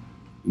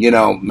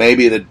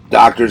 maybe the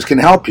doctors can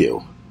help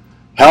you.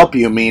 Help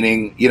you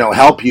meaning,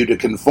 help you to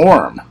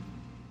conform.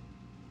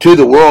 to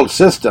the world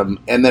system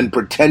and then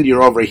pretend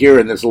you're over here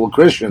in this little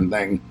Christian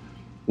thing,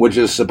 which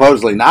is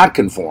supposedly not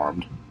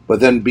conformed, but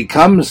then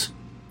becomes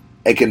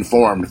a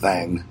conformed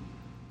thing,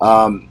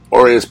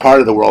 or is part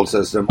of the world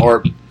system,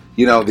 or,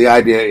 the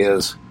idea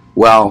is,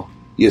 well,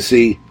 you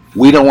see,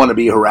 we don't want to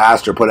be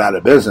harassed or put out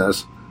of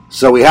business,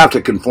 so we have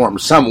to conform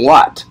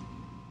somewhat.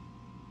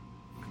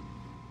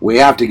 We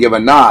have to give a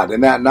nod,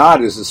 and that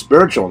nod is a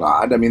spiritual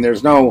nod. I mean,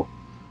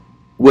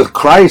 with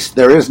Christ,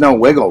 there is no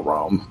wiggle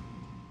room.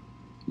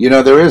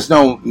 There is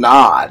no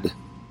nod.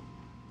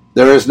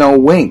 There is no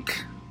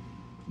wink.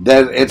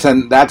 That's a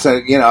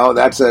no-no.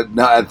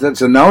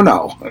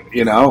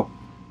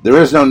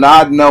 There is no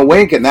nod, no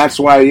wink, and that's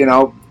why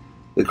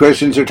the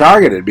Christians are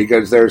targeted,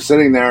 because they're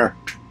sitting there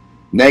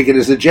naked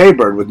as a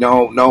jaybird with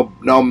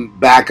no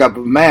backup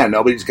of man.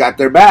 Nobody's got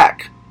their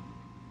back,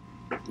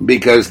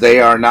 because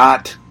they are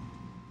not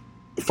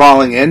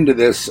falling into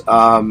this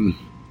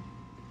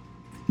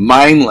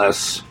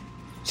mindless,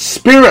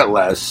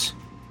 spiritless,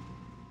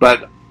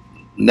 but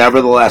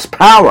nevertheless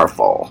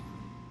powerful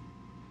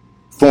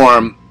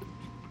form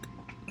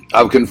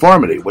of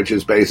conformity, which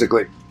is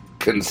basically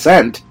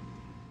consent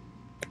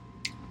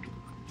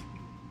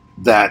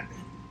that,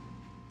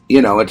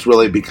 it's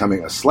really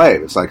becoming a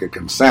slave. It's like a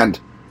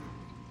consent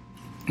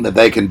that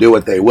they can do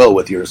what they will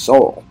with your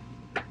soul.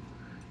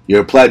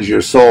 You pledge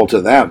your soul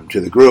to them,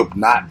 to the group,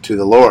 not to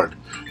the Lord.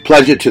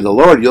 Pledge it to the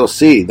Lord, you'll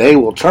see, they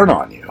will turn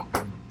on you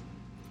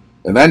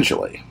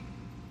eventually.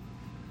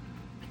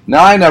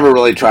 Now, I never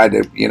really tried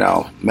to,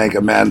 make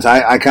amends.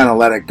 I kind of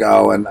let it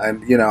go, and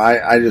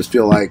I just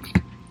feel like,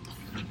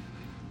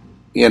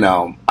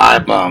 I'm,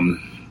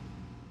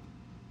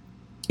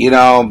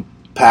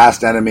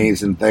 past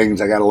enemies and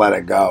things, I got to let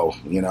it go.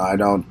 I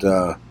don't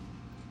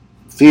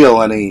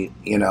feel any,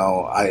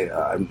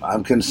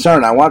 I'm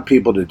concerned. I want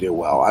people to do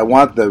well. I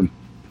want the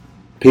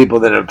people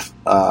that have,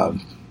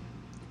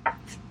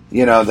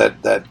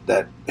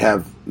 that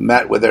have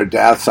met with their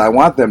deaths, I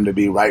want them to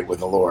be right with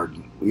the Lord,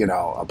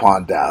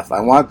 upon death. I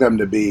want them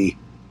to be,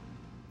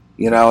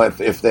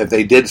 if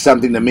they did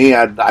something to me,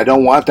 I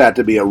don't want that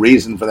to be a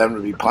reason for them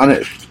to be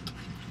punished.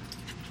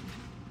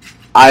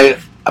 I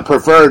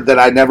preferred that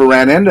I never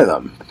ran into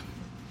them.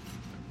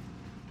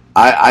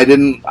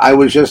 I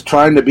was just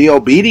trying to be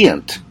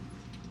obedient.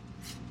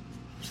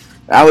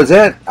 That was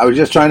it. I was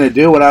just trying to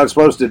do what I was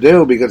supposed to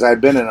do, because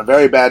I'd been in a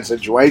very bad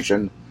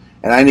situation,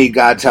 and I need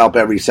God's help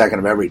every second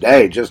of every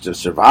day just to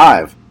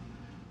survive.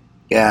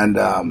 And,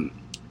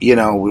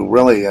 we're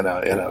really in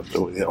a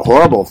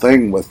horrible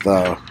thing with,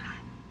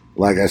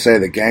 like I say,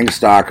 the gang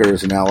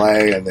stalkers in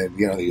L.A. and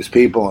these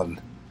people and,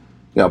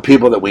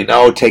 people that we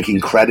know taking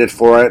credit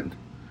for it.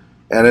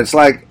 And it's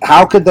like,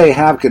 how could they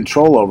have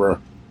control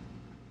over,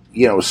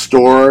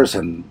 stores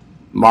and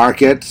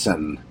markets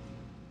and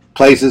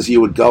places you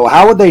would go?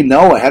 How would they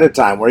know ahead of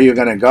time where you're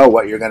going to go,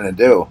 what you're going to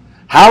do?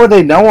 How would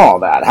they know all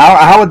that?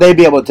 How would they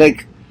be able to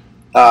take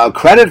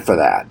credit for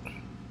that?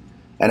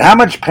 And how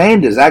much pain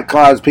does that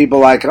cause people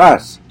like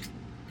us?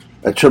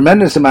 A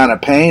tremendous amount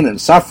of pain and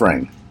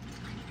suffering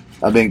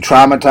of being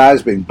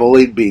traumatized, being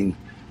bullied, being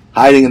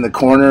hiding in the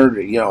corner,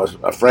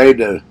 afraid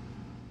to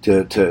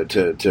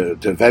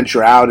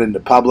venture out into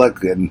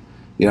public, and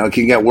it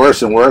can get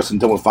worse and worse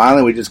until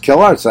we just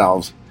kill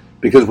ourselves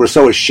because we're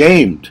so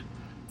ashamed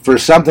for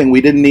something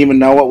we didn't even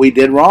know what we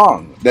did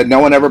wrong, that no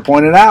one ever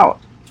pointed out.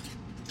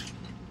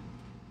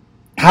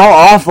 How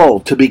awful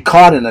to be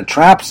caught in a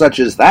trap such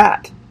as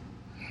that.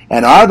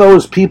 And are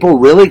those people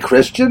really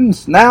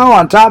Christians now,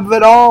 on top of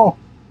it all?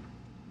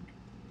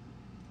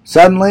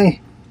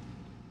 Suddenly,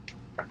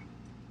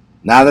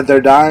 now that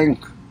they're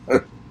dying?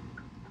 Of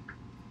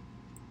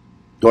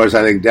course,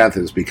 I think death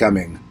is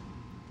becoming,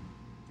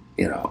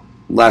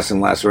 less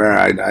and less rare.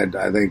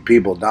 I think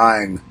people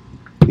dying,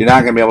 you're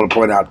not going to be able to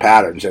point out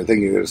patterns. I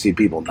think you're going to see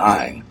people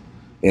dying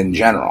in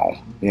general,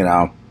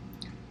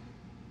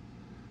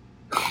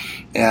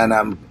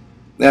 And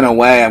in a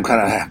way, I'm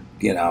kind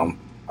of,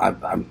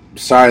 I'm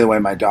sorry the way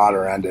my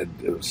daughter ended.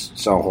 It was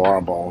so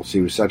horrible.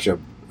 She was such a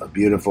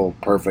beautiful,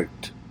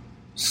 perfect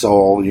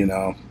soul,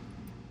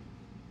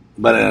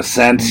 But in a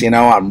sense,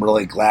 I'm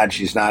really glad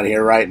she's not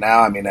here right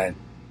now. I mean, I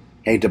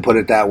hate to put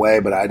it that way,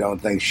 but I don't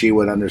think she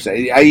would understand.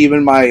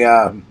 Even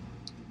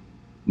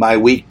my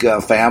weak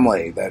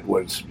family that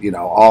was,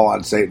 all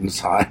on Satan's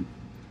side,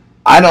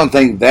 I don't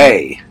think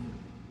they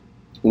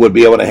would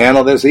be able to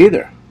handle this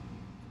either.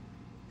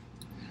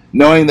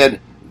 Knowing that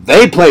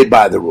they played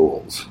by the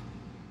rules,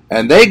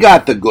 and they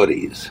got the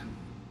goodies,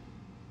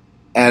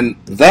 and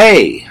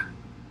they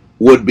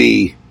would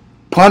be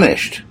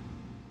punished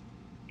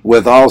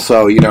with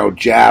also,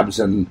 jabs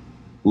and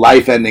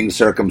life-ending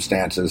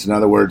circumstances. In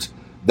other words,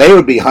 they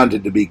would be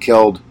hunted to be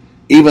killed,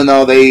 even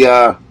though they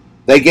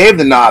gave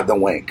the nod, the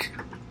wink.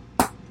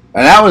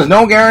 And that was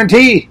no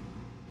guarantee.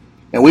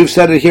 And we've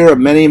said it here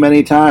many,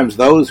 many times.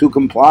 Those who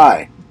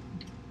comply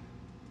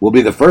will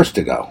be the first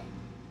to go.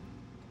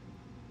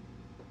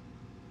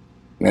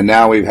 And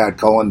now we've had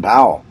Colin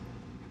Powell.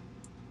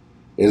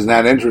 Isn't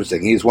that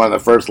interesting? He's one of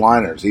the first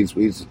liners.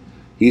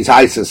 He's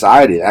high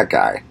society, that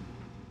guy.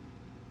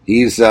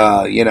 He's,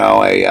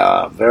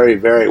 a very,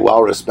 very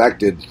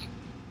well-respected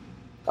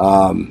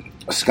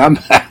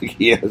scumbag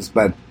he is,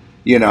 but,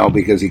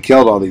 because he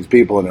killed all these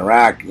people in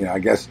Iraq, I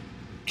guess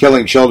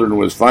killing children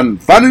was fun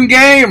and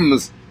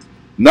games.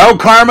 No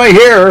karma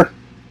here.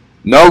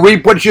 No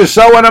reap what you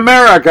sow in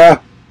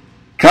America.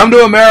 Come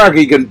to America,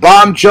 you can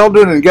bomb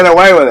children and get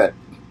away with it.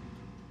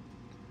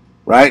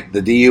 Right?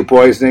 The DU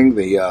poisoning,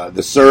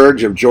 the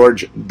surge of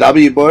George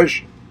W.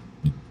 Bush.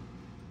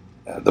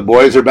 The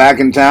boys are back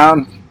in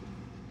town.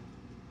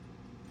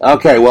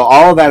 Okay, well,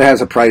 all of that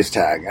has a price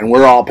tag, and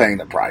we're all paying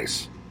the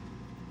price.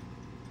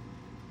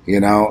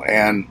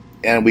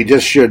 And we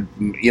just should,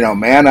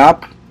 man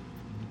up,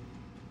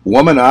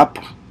 woman up,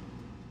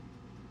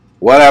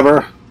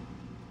 whatever,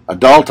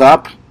 adult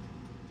up,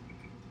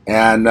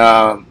 and,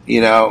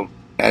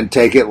 and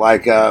take it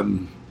like,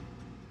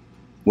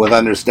 with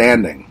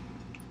understanding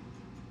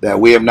that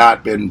we have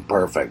not been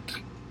perfect.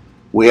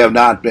 We have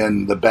not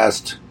been the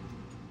best,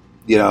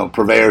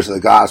 purveyors of the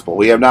gospel.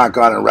 We have not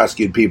gone and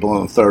rescued people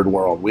in the third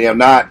world. We have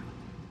not,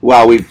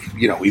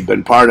 we've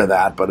been part of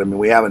that, but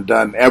we haven't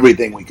done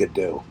everything we could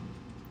do.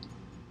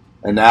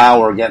 And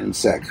now we're getting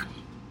sick.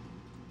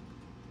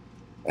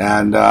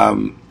 And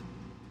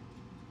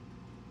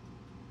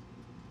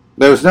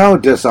there's no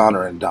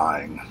dishonor in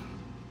dying.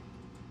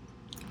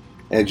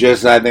 It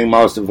just, I think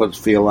most of us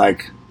feel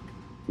like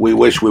we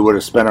wish we would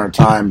have spent our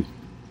time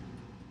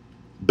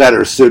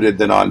better suited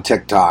than on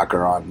TikTok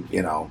or on,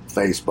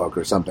 Facebook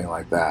or something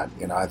like that.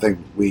 I think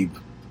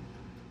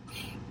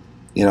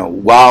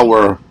while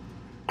we're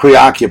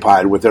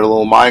preoccupied with their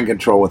little mind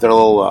control, with their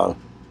little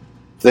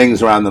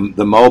things around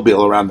the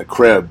mobile, around the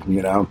crib,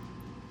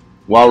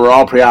 while we're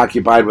all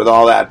preoccupied with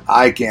all that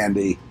eye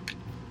candy,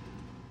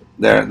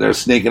 they're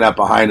sneaking up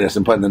behind us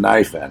and putting the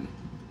knife in.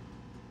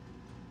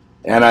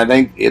 And I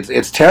think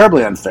it's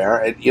terribly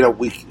unfair.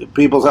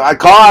 People say, I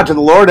call out to the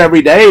Lord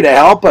every day to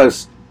help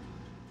us,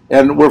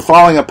 and we're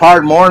falling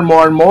apart more and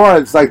more and more.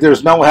 It's like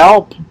there's no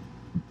help.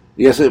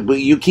 Yes, but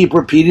you keep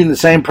repeating the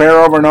same prayer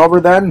over and over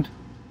then?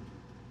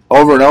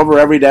 Over and over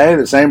every day,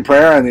 the same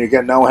prayer, and you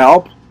get no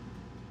help?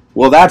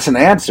 Well, that's an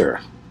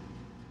answer.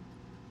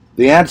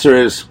 The answer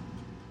is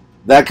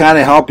that kind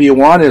of help you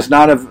want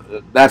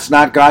that's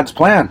not God's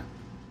plan.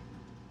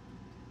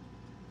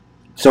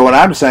 So what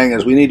I'm saying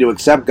is we need to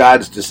accept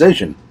God's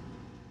decision.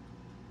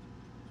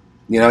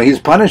 He's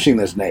punishing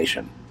this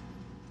nation.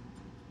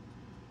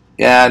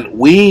 And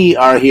we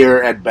are here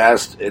at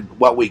best.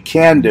 What we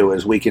can do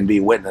is we can be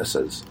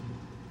witnesses.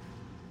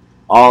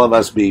 All of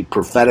us be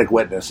prophetic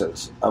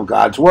witnesses of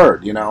God's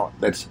word.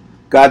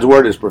 God's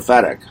word is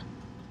prophetic.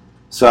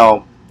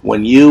 So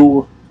when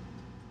you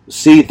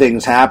see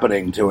things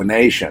happening to a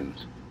nation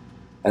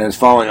and it's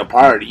falling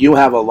apart, you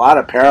have a lot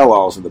of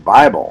parallels in the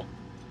Bible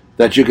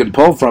that you can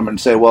pull from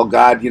and say, well,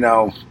 God,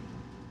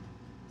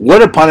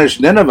 would have punished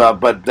Nineveh,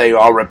 but they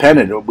all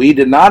repented. We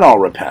did not all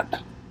repent.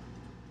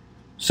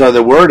 So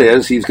the word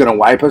is he's going to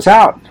wipe us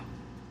out.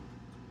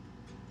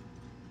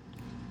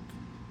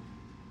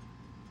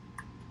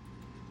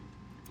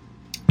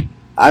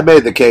 I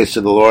made the case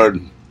to the Lord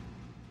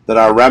that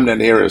our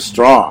remnant here is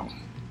strong.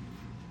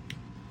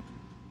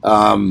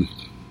 I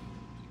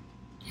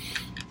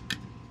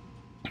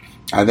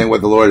think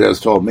what the Lord has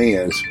told me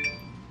is,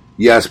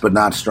 yes, but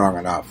not strong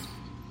enough.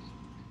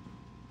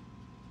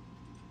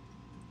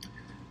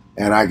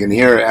 And I can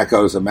hear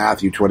echoes of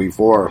Matthew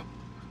 24.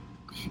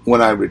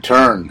 When I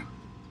return,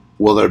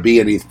 will there be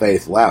any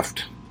faith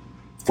left?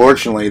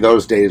 Fortunately,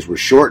 those days were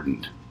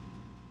shortened,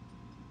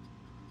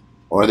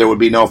 or there would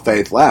be no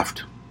faith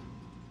left.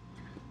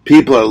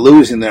 People are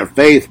losing their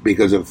faith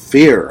because of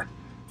fear.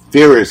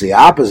 Fear is the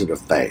opposite of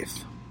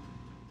faith.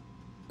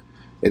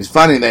 It's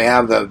funny, they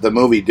have the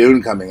movie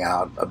Dune coming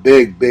out, a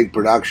big, big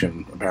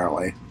production,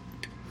 apparently.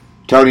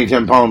 Tony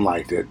Timpone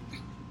liked it.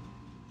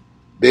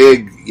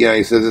 Big,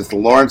 he says it's the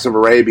Lawrence of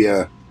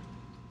Arabia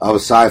of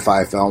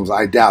sci-fi films.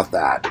 I doubt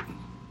that.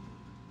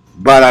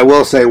 But I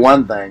will say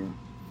one thing.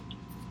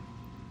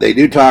 They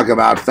do talk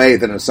about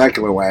faith in a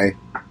secular way.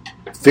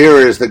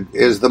 Fear is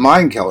the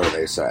mind killer,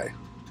 they say,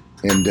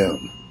 in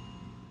Dune.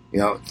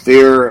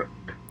 Fear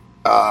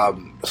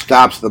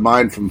stops the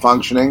mind from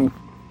functioning.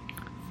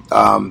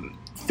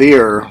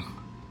 Fear,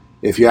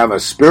 if you have a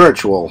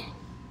spiritual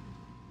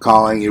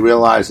calling, you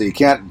realize that you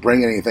can't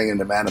bring anything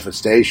into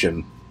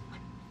manifestation,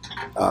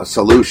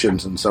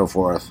 solutions and so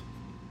forth,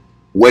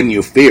 when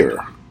you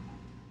fear.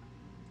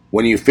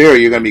 When you fear,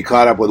 you're going to be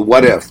caught up with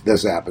what if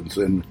this happens,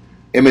 and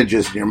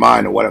images in your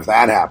mind, and what if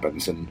that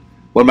happens, and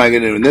what am I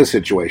going to do in this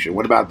situation?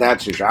 What about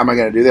that situation? How am I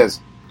going to do this?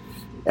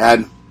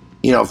 And,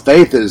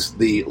 faith is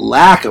the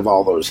lack of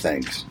all those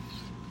things.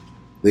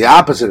 The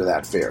opposite of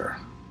that fear.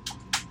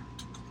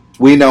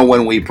 We know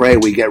when we pray,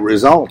 we get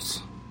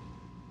results.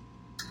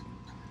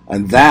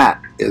 And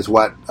that is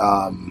what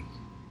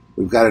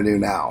we've got to do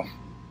now.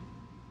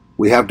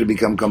 We have to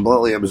become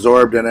completely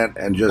absorbed in it,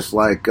 and just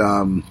like,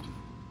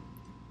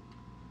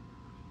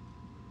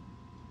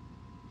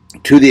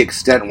 to the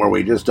extent where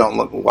we just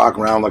don't walk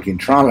around looking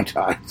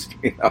traumatized,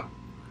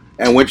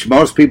 and which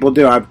most people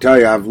do. I tell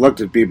you, I've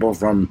looked at people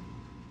from,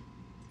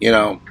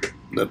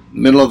 the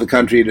middle of the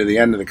country to the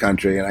end of the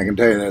country, and I can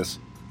tell you this,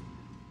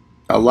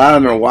 a lot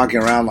of them are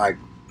walking around like,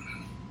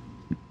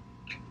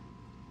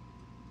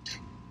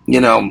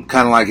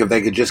 kind of like if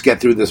they could just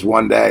get through this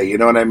one day, you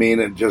know what I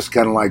mean? And just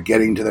kind of like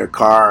getting to their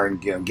car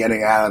and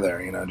getting out of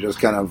there, just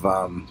kind of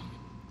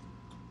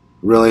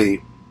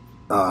really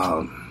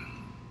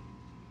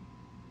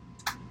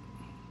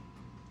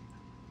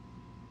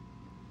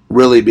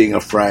really being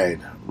afraid,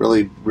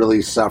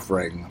 really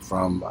suffering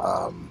from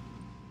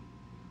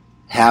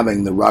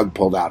having the rug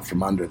pulled out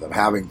from under them,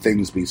 having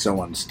things be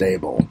so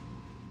unstable.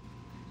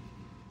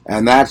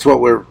 And that's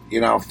what we're,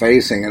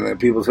 facing. And then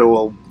people say,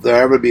 well,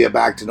 there ever be a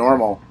back to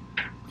normal?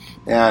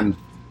 And,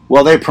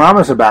 well, they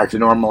promise a back to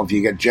normal if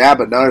you get jabbed,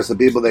 but notice the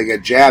people that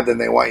get jabbed, then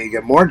they want you to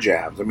get more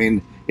jabs. I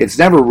mean, it's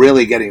never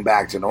really getting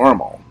back to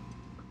normal.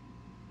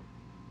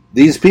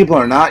 These people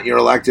are not your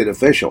elected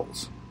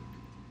officials.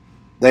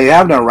 They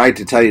have no right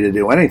to tell you to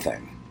do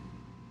anything.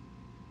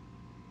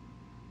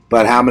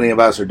 But how many of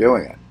us are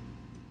doing it?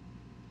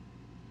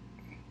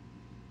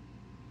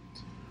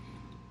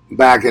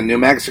 Back in New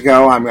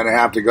Mexico, I'm going to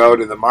have to go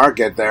to the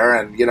market there,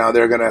 and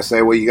they're going to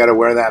say, well, you got to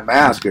wear that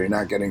mask or you're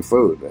not getting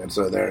food. And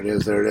so there it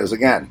is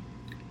again.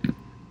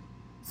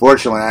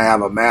 Fortunately, I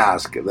have a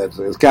mask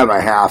it's kind of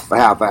a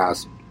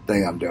half-assed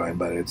thing I'm doing,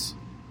 but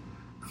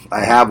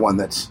I have one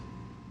that's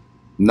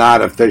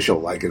not official,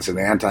 like it's an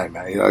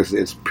anti-mask.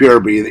 It's pure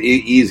breathe,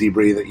 easy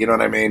breathe, you know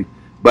what I mean?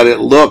 But it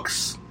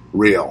looks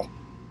real.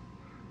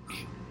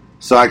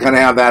 So I kind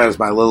of have that as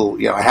my little,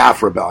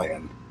 half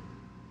rebellion.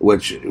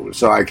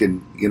 So I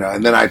can,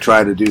 and then I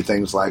try to do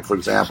things like, for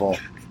example,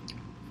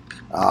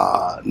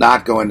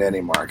 not go into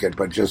any market,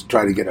 but just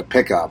try to get a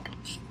pickup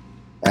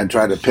and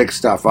try to pick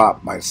stuff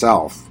up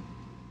myself,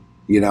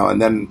 and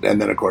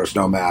then of course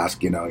no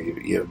mask,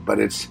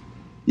 but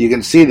you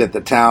can see that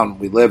the town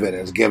we live in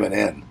is given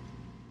in.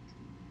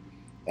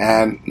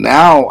 And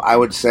now I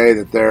would say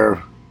that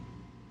they're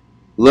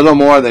little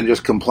more than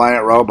just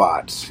compliant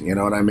robots, you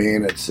know what I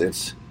mean?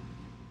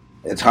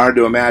 It's hard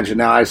to imagine.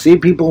 Now, I see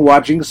people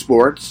watching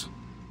sports,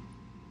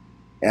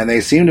 and they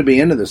seem to be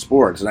into the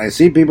sports. And I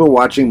see people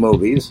watching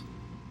movies,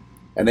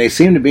 and they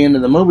seem to be into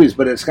the movies,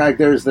 but it's like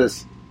there's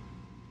this...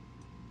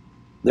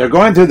 They're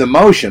going through the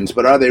motions,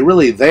 but are they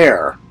really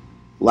there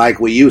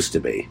like we used to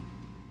be?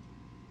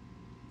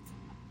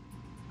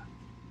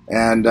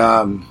 And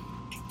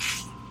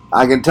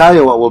I can tell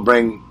you what will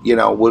bring,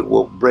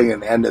 will bring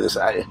an end to this.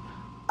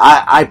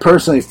 I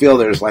personally feel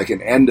there's like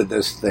an end to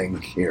this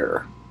thing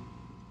here.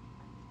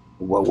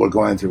 What we're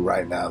going through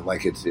right now,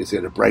 like it's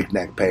at a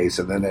breakneck pace,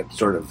 and then it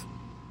sort of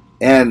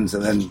ends,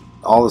 and then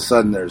all of a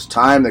sudden there's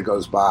time that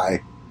goes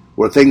by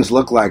where things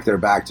look like they're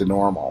back to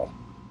normal,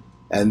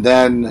 and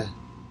then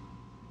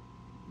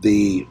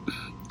the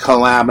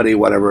calamity,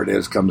 whatever it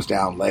is, comes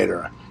down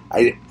later.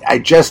 I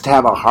just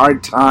have a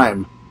hard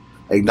time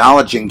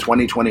acknowledging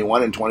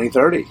 2021 and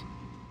 2030.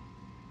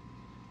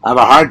 I have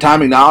a hard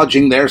time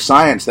acknowledging their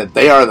science, that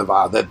they are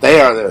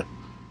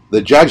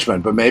the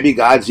judgment, but maybe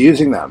God's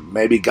using them.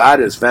 Maybe God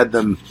has fed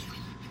them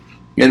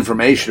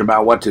information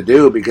about what to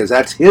do because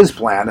that's His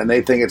plan, and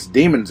they think it's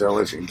demons they're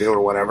listening to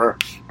or whatever,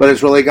 but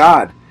it's really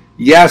God.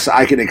 Yes,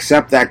 I can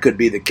accept that could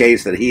be the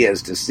case, that He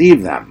has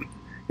deceived them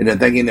into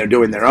thinking they're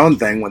doing their own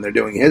thing when they're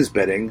doing His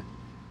bidding,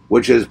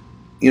 which is,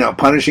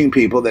 punishing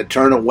people that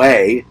turn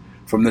away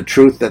from the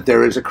truth that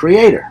there is a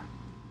Creator.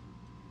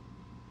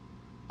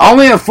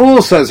 Only a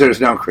fool says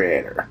there's no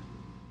Creator.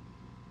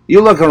 You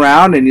look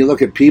around and you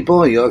look at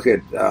people, and you look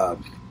at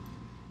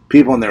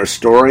people and their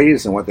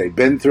stories and what they've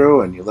been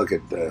through, and you look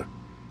at the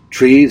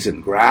trees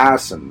and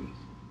grass and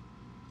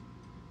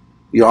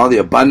all the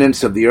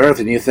abundance of the earth,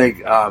 and you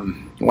think,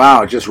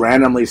 wow, it just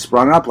randomly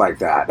sprung up like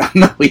that.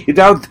 No, you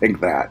don't think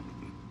that.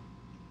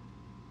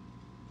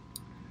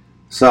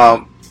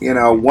 So,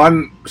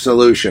 one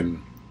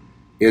solution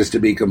is to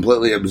be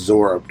completely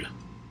absorbed,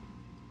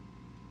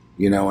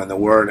 in the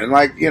Word. And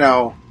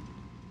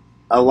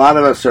a lot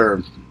of us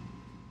are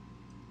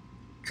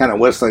kind of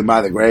whistling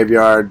by the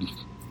graveyard.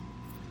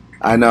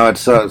 I know it's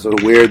so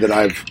weird that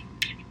I've,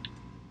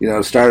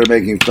 started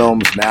making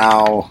films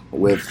now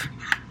with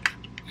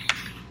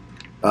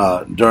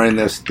during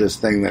this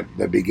thing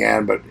that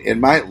began, but it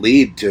might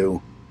lead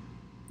to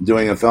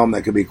doing a film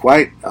that could be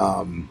quite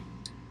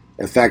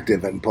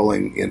effective in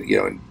pulling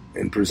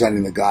in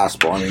presenting the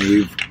gospel. I mean,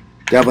 we've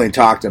definitely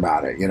talked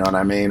about it, you know what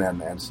I mean,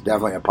 and it's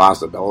definitely a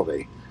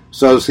possibility.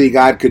 So, see,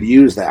 God could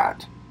use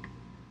that.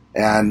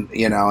 And,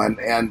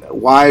 and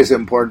why is it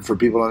important for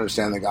people to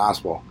understand the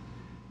gospel?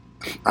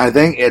 I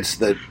think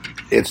it's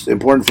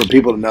important for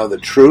people to know the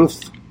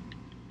truth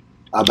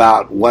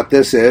about what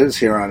this is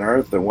here on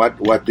earth, and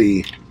what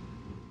the,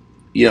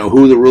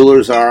 who the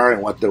rulers are,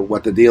 and what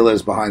the deal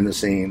is behind the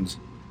scenes,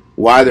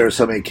 why there are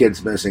so many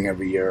kids missing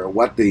every year,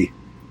 what the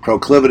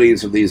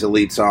proclivities of these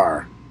elites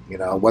are,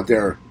 what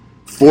they're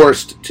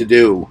forced to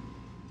do,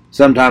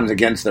 sometimes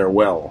against their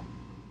will,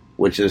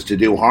 which is to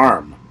do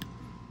harm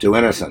to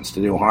innocents,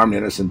 to do harm to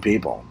innocent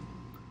people.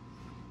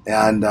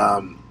 And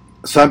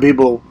some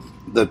people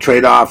the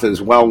trade-off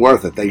is well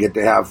worth it. They get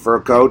to have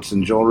fur coats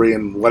and jewelry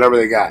and whatever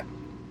they got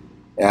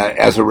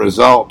as a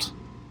result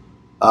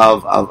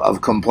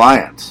of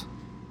compliance.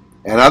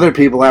 And other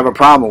people have a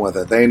problem with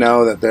it. They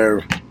know that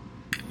they're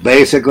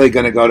basically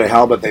going to go to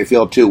hell, but they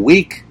feel too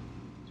weak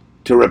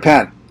to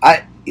repent.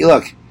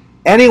 Look,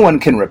 anyone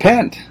can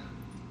repent.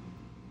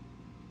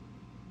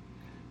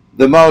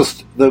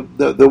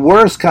 The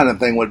worst kind of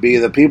thing would be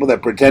the people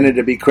that pretended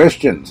to be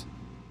Christians.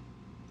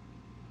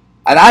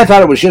 And I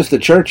thought it was just the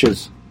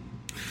churches.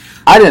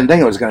 I didn't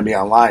think it was going to be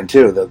online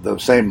too, the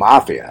same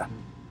mafia.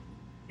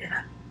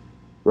 Yeah.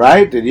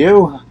 Right? Did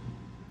you?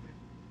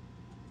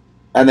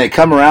 And they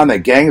come around, they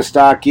gang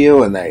stalk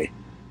you, and they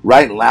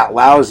write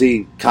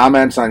lousy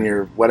comments on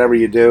your whatever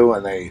you do,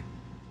 and they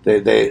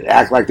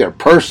act like they're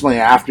personally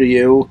after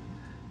you,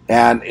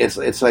 and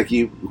it's like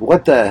you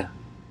wonder,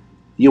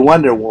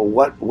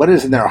 well, what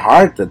is in their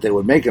heart that they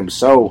would make them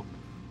so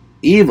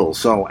evil,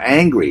 so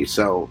angry,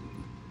 so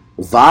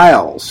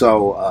vile,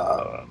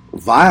 so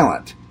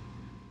violent.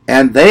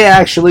 And they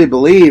actually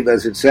believe,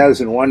 as it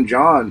says in 1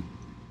 John,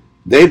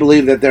 they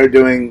believe that they're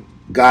doing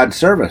God's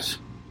service.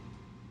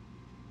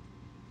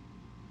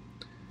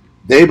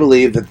 They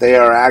believe that they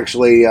are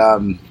actually,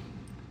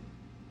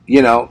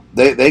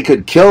 they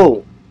could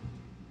kill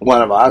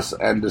one of us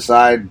and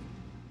decide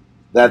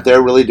that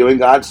they're really doing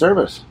God's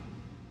service.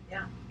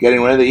 Yeah.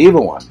 Getting rid of the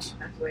evil ones.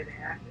 That's the way they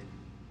acted.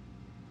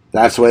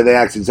 That's the way they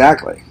act,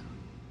 exactly.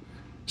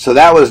 So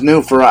that was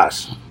new for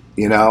us,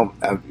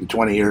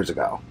 20 years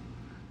ago.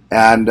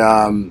 And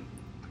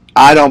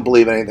I don't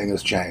believe anything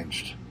has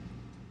changed.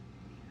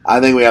 I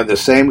think we have the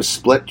same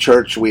split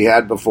church we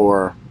had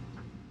before.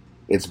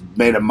 It's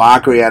made a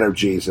mockery out of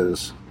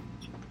Jesus.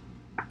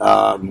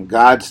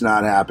 God's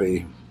not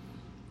happy.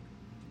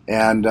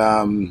 And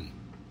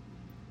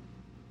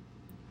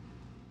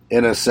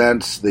in a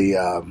sense,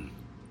 the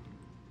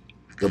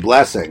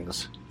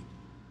blessings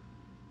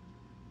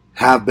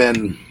have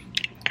been,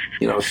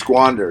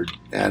 squandered,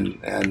 and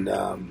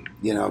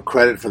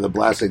credit for the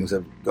blessings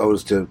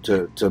goes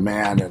to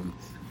man and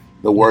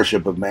the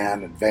worship of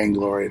man and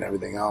vainglory and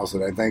everything else.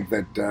 And I think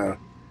that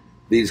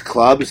these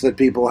clubs that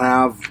people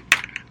have,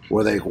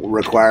 where they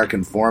require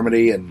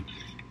conformity, and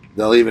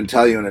they'll even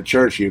tell you in a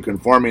church, you're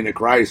conforming to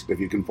Christ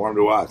if you conform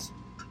to us.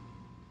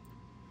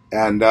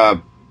 And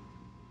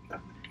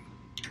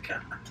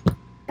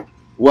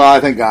well, I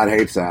think God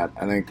hates that.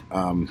 I think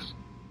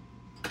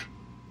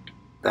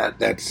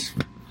that's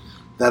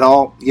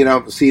all.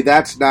 See,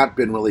 that's not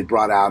been really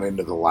brought out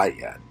into the light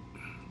yet.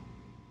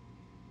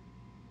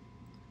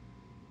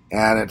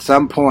 And at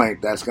some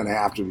point, that's going to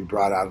have to be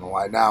brought out in the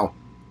light. Now,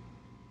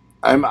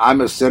 I'm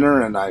a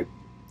sinner, and I,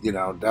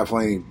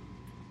 definitely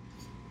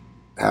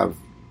have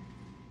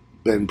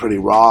been pretty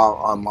raw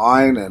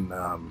online, and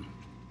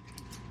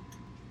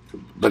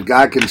but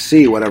God can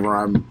see whatever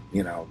I'm.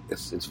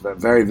 It's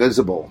very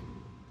visible,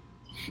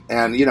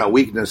 and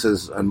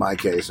weaknesses in my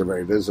case are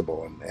very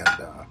visible, and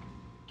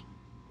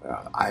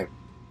I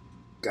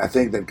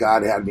think that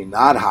God had me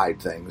not hide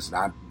things,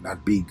 not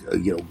be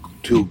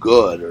too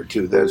good or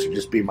too this, or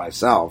just be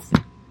myself,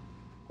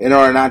 in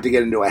order not to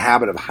get into a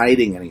habit of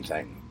hiding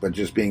anything, but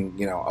just being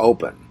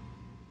open.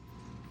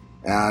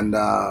 And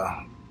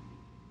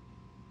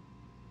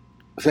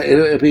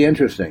it'll be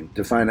interesting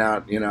to find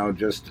out. I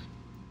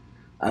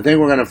think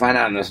we're going to find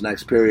out in this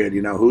next period.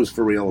 Who's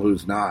for real,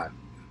 who's not.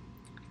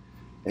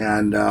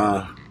 And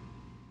I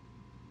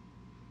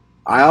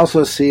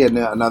also see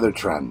another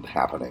trend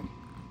happening.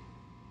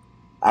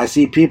 I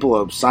see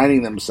people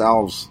assigning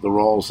themselves the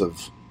roles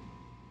of,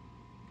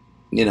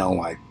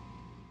 like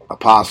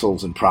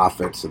apostles and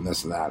prophets and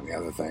this and that and the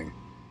other thing,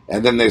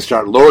 and then they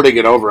start lording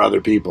it over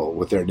other people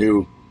with their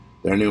new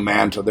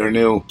mantle, their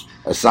new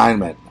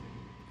assignment.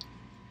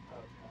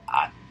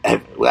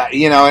 And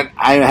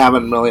I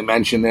haven't really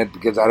mentioned it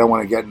because I don't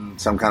want to get in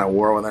some kind of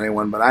war with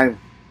anyone, but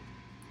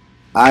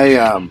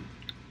I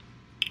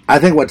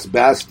think what's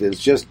best is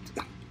just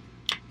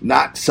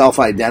not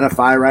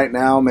self-identify right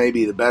now.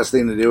 Maybe the best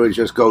thing to do is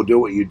just go do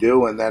what you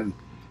do, and then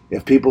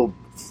if people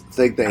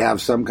think they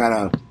have some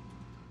kind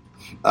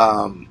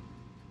of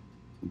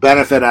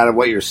benefit out of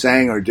what you're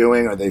saying or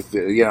doing, or they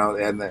feel,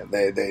 and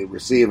they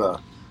receive a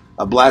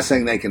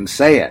blessing, they can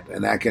say it,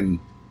 and that can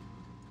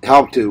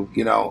help to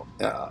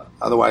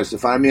otherwise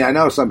define. I mean, I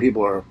know some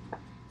people are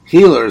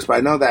healers, but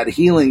I know that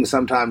healing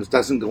sometimes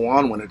doesn't go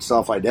on when it's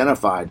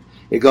self-identified.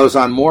 It goes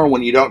on more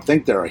when you don't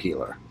think they're a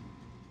healer.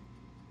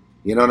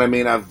 You know what I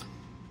mean? I've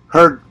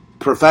heard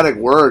prophetic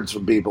words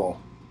from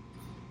people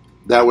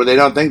that where they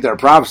don't think they're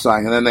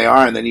prophesying, and then they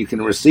are, and then you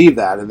can receive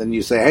that, and then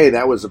you say, hey,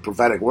 that was a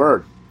prophetic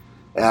word.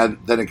 And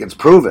then it gets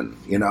proven,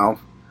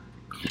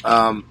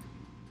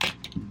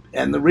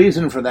 And the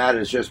reason for that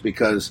is just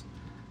because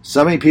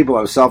so many people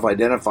have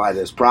self-identified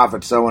as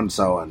prophet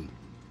so-and-so. And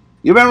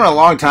you remember a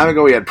long time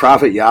ago we had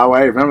Prophet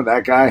Yahweh? Remember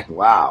that guy?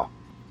 Wow.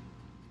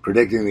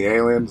 Predicting the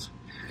aliens.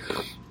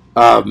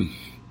 But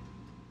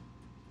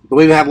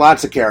we've had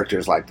lots of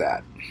characters like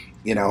that,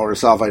 who are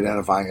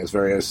self-identifying as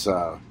various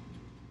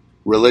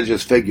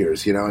religious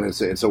figures, and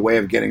it's a way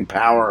of getting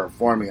power or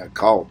forming a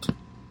cult.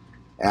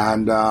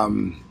 And,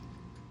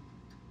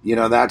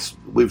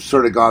 we've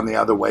sort of gone the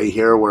other way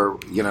here where,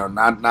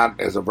 not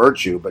as a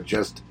virtue, but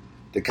just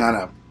to kind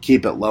of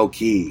keep it low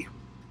key.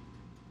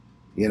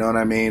 You know what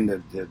I mean?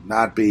 To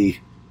not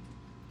be,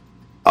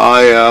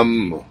 I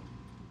am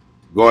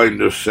going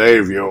to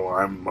save you.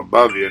 I'm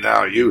above you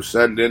now. You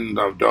send in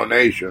the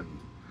donation.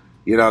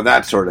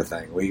 That sort of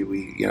thing. We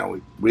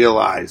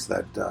realize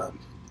that, that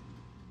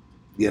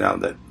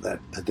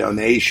the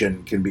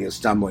donation can be a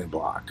stumbling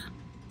block.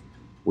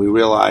 We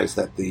realize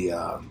that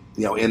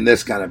in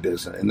this kind of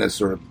business, in this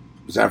sort of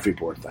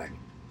Zephyport thing,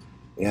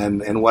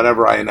 and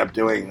whatever I end up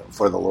doing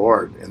for the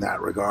Lord in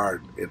that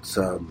regard, it's,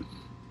 and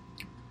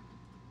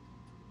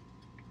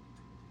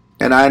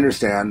I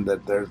understand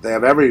that they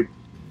have every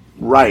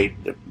right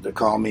to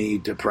call me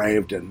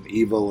depraved and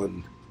evil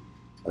and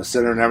a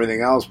sinner and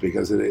everything else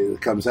because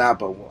it comes out.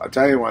 But I'll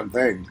tell you one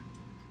thing: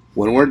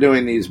 when we're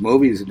doing these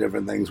movies and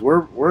different things,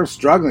 we're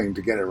struggling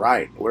to get it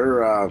right.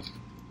 We're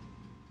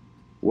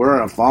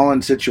in a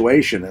fallen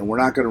situation, and we're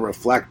not going to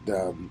reflect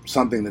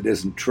something that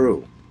isn't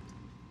true.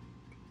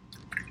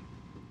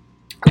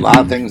 A lot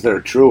of things that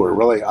are true are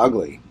really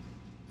ugly,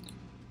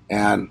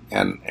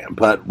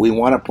 but we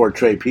want to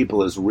portray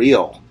people as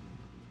real,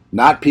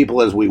 not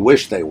people as we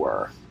wish they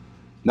were,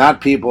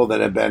 not people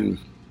that have been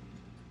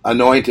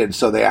anointed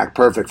so they act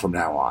perfect from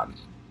now on.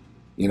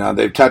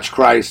 They've touched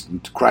Christ,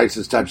 and Christ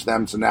has touched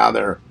them, so now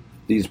they're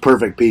these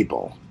perfect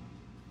people.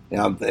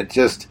 It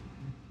just,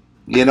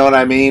 you know what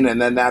I mean?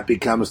 And then that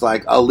becomes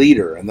like a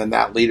leader, and then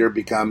that leader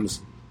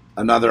becomes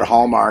another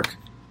hallmark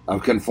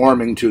of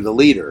conforming to the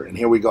leader. And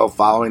here we go,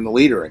 following the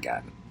leader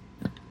again.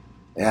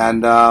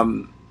 And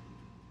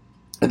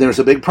there's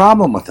a big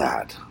problem with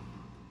that.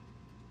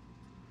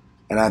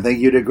 And I think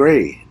you'd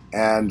agree.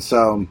 And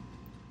so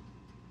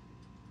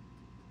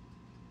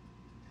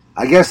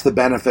I guess the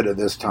benefit of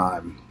this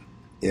time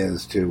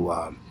is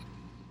to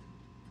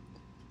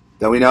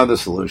that we know the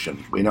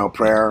solution. We know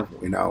prayer.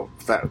 We know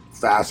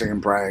fasting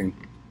and praying,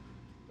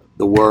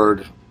 the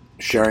Word,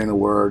 sharing the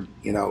Word.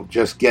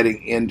 Just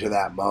getting into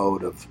that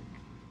mode of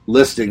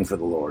listening for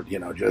the Lord.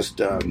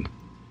 Just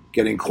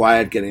getting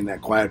quiet, getting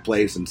that quiet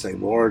place, and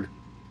saying, "Lord,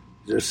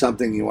 is there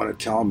something you want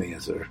to tell me?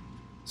 Is there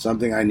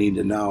something I need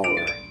to know?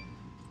 Or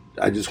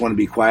I just want to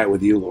be quiet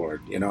with you,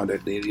 Lord."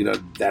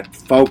 That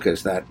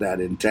focus, that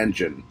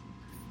intention,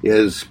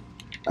 is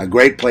a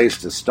great place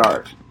to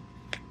start,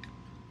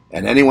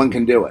 and anyone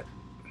can do it.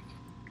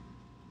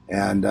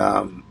 And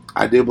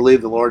I do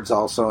believe the Lord's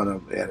also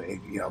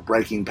in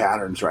breaking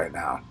patterns right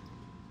now,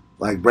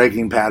 like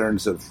breaking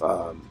patterns of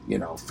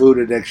food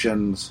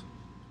addictions,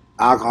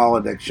 alcohol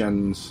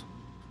addictions,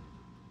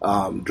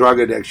 drug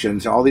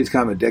addictions, all these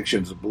kind of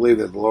addictions. I believe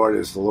that the Lord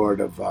is the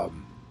Lord of.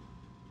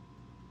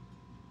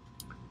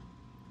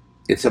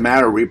 It's a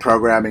matter of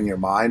reprogramming your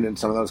mind in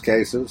some of those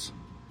cases.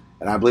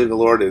 And I believe the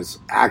Lord is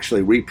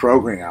actually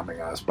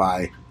reprogramming us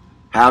by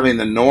having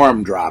the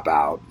norm drop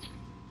out.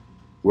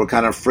 We're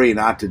kind of free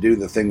not to do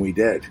the thing we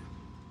did.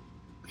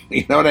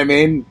 You know what I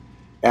mean?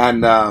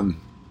 And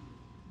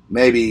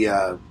maybe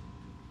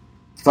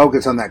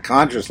focus on that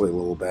consciously a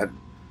little bit,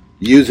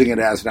 using it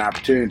as an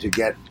opportunity to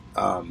get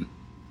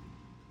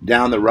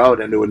down the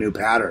road into a new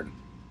pattern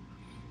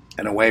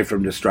and away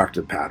from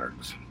destructive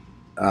patterns.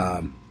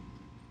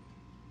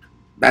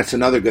 That's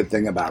another good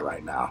thing about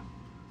right now.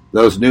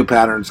 Those new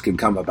patterns can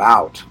come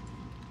about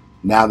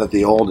now that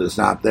the old is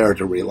not there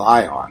to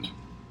rely on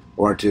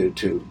or to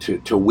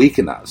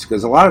weaken us.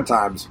 Because a lot of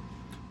times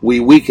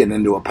we weaken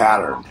into a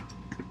pattern.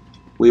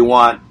 We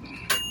want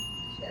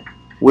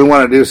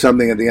to do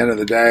something at the end of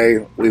the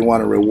day. We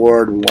want a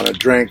reward. We want to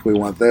drink. We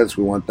want this.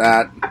 We want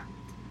that.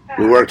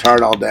 We worked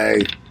hard all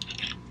day,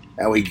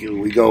 and we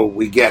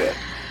get it.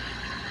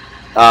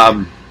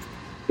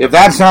 If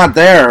that's not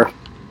there,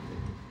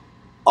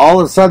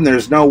 all of a sudden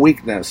there's no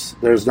weakness.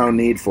 There's no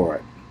need for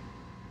it.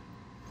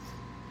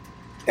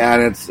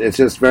 And it's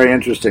just very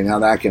interesting how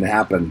that can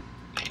happen.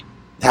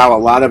 How a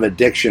lot of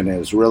addiction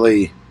is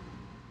really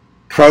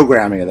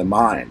programming of the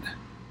mind.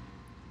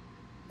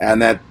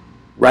 And that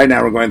right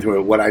now we're going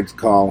through what I'd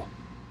call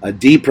a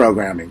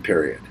deprogramming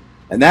period.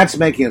 And that's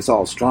making us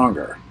all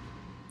stronger.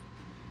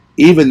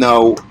 Even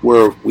though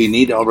we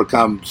need to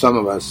overcome, some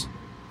of us,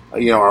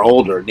 are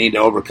older, need to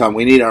overcome,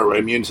 we need our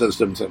immune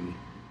systems in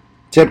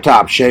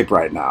tip-top shape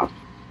right now.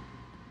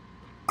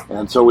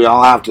 And so we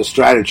all have to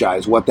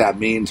strategize what that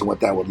means and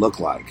what that would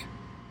look like.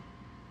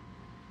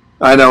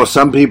 I know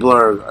some people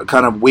are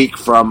kind of weak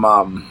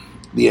from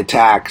the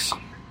attacks,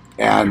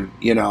 and,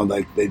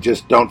 they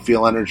just don't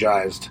feel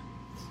energized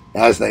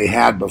as they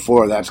had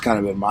before. That's kind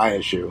of been my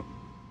issue.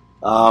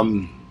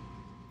 I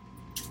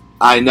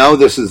know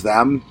this is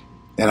them,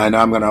 and I know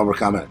I'm going to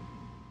overcome it.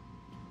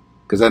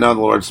 Because I know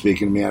the Lord's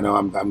speaking to me. I know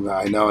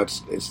I know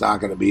it's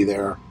not going to be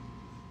there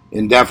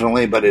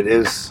indefinitely, but it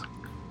is.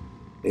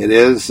 You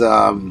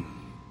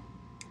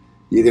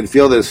can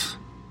feel this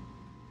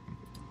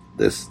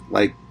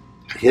like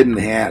hidden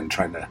hand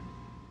trying to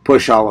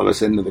push all of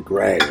us into the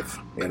grave,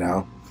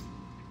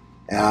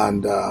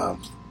 and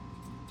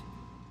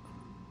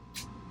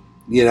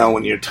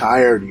when you're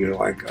tired, you're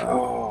like,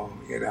 oh,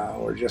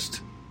 we're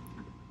just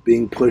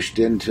being pushed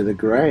into the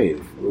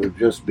grave. We're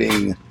just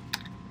being,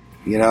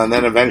 and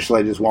then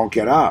eventually I just won't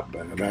get up,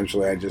 and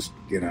eventually I just,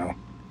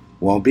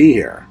 won't be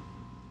here.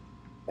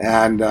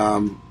 And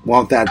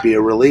won't that be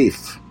a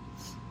relief?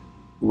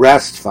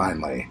 Rest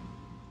finally.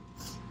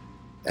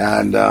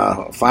 And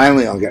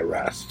finally I'll get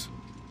rest.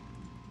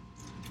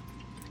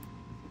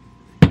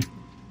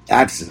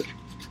 That's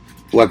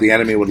what the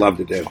enemy would love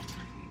to do.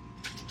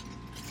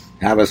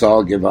 Have us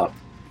all give up.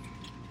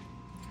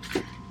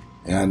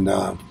 And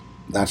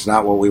that's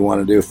not what we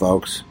want to do,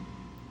 folks.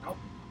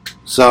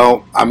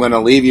 So I'm going to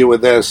leave you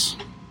with this.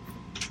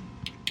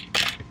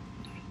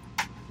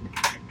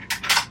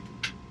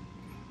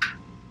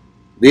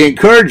 The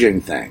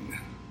encouraging thing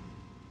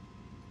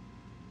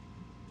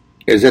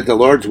is that the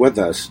Lord's with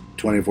us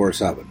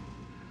 24/7.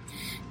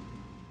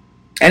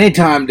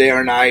 Anytime, day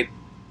or night,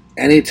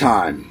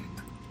 anytime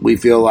we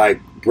feel like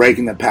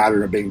breaking the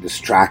pattern of being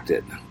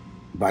distracted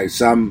by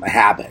some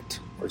habit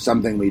or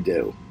something we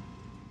do,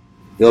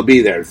 He'll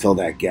be there to fill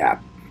that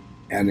gap.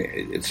 And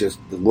it's just,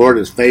 the Lord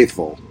is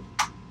faithful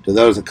to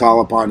those that call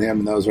upon Him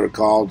and those who are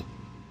called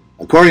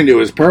according to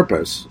His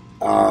purpose.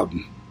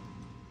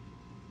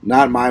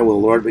 Not my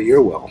will, Lord, but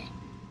your will.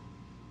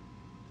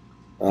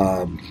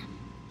 Where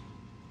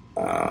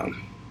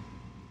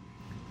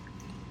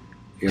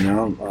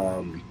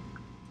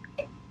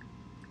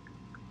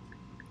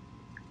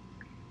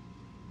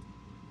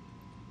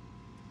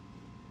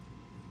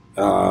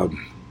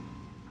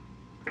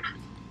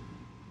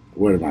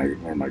am I?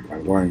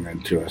 I'm going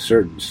into a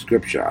certain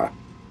scripture,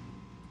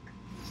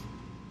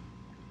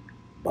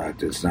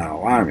 but it's not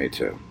allowing me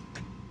to.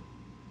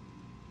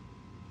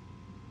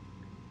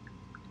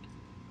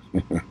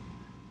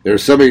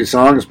 There's so many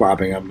songs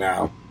popping up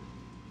now.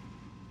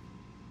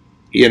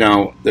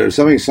 There's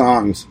so many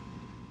songs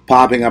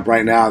popping up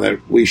right now that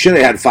we should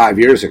have had 5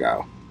 years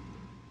ago.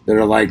 That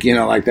are like,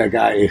 like that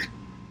guy,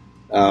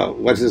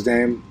 what's his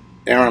name?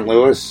 Aaron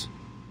Lewis,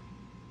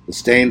 the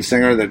Stain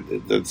singer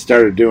that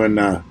started doing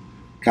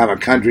kind of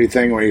a country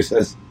thing where he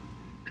says,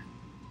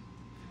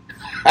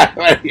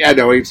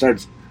 he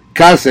starts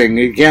cussing.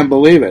 You can't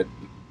believe it.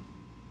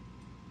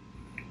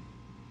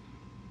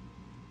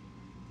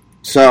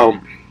 So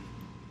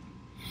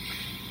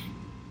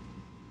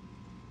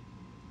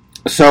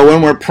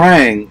when we're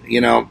praying,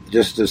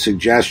 just a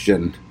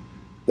suggestion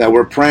that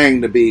we're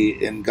praying to be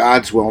in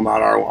God's will,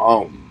 not our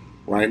own,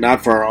 right?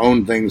 Not for our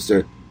own things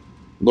to,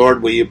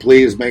 Lord, will you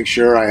please make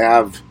sure I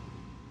have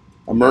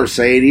a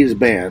Mercedes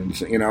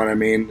Benz? You know what I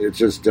mean? It's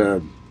just,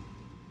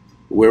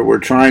 we're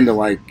trying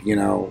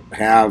to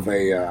have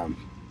a,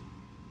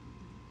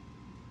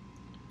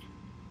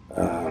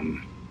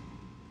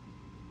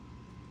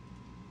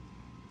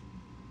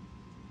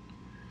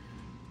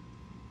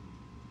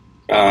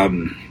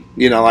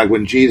 like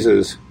when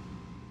Jesus,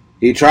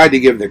 He tried to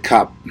give the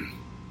cup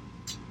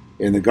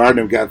in the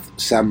Garden of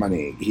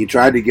Gethsemane. He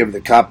tried to give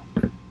the cup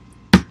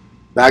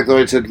back, though.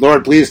 He said,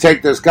 Lord, please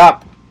take this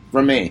cup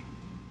from me.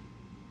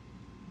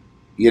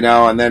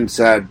 And then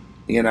said,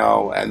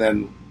 and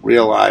then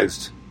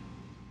realized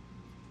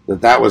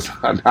that was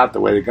not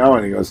the way to go.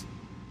 And he goes,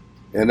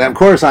 and of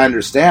course I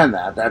understand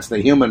that. That's the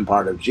human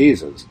part of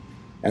Jesus.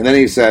 And then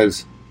he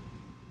says,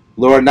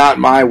 Lord, not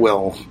my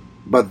will,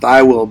 but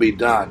thy will be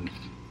done.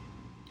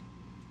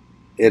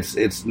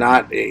 It's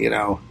not,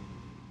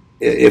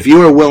 if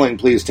you are willing,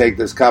 please take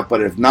this cup,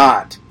 but if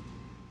not,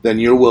 then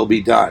your will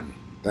be done.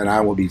 Then I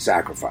will be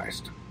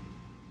sacrificed.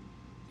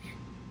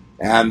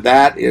 And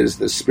that is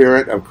the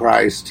Spirit of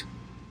Christ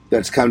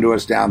that's come to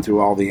us down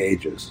through all the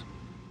ages.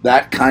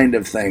 That kind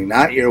of thing.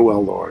 Not your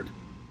will, Lord.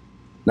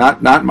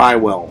 Not my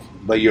will,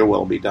 but your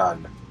will be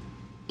done.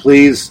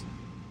 Please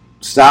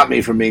stop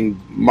me from being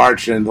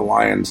marched into the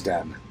lion's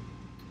den.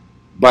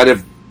 But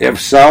if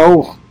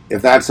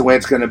that's the way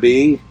it's going to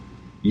be,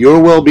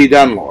 your will be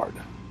done, Lord.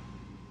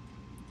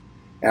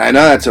 And I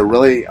know that's a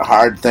really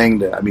hard thing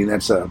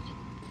that's a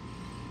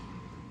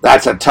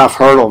tough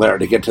hurdle there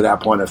to get to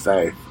that point of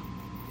faith.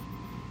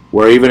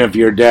 Where even if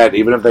you're dead,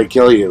 even if they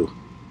kill you,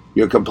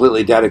 you're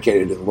completely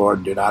dedicated to the Lord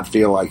and do not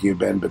feel like you've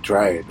been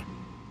betrayed.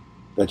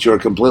 That you're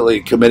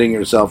completely committing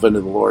yourself into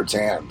the Lord's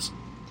hands.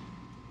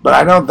 But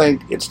I don't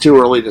think it's too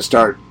early to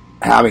start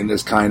having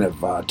this kind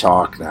of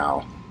talk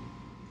now.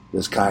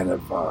 This kind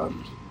of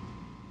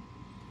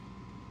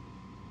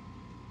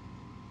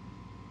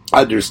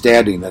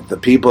understanding that the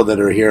people that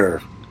are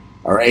here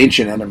are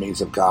ancient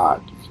enemies of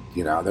God.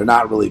 They're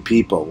not really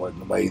people in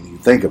the way you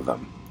think of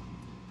them.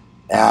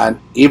 And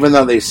even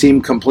though they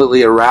seem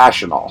completely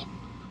irrational,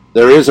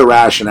 there is a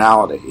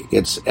rationality.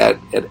 It's at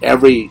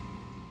every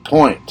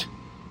point.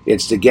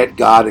 It's to get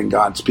God and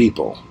God's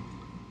people.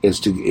 It's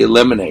to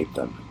eliminate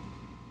them.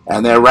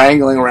 And they're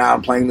wrangling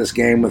around playing this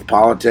game with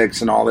politics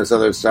and all this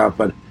other stuff.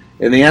 But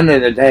in the end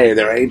of the day,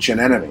 they're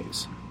ancient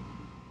enemies.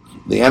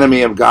 The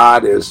enemy of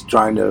God is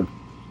trying to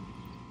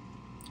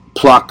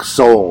pluck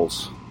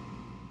souls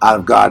out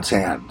of God's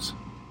hands.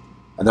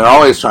 And they're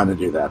always trying to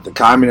do that. The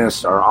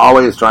communists are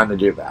always trying to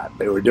do that.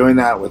 They were doing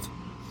that with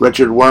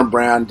Richard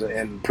Wurmbrand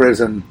in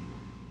prison.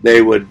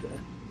 They would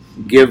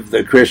give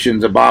the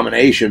Christians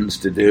abominations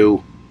to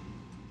do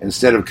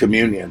instead of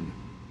communion.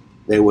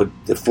 They would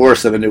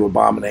force them into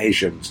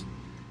abominations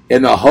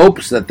in the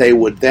hopes that they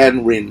would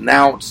then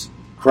renounce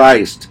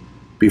Christ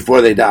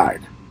before they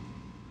died,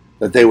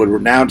 that they would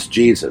renounce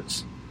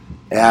Jesus.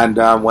 And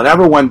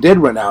whenever one did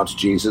renounce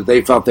Jesus,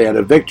 they felt they had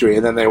a victory,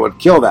 and then they would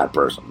kill that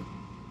person,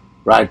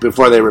 right,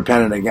 before they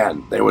repented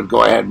again. They would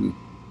go ahead and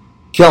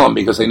kill him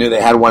because they knew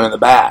they had one in the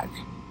bag.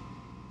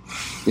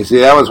 You see,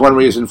 that was one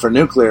reason for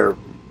nuclear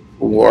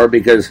war,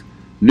 because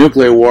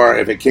nuclear war,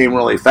 if it came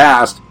really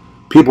fast,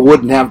 people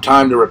wouldn't have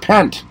time to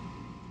repent.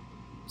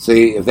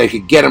 See, if they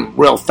could get them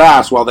real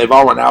fast, well, they've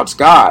all renounced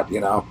God, you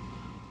know.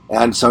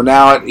 And so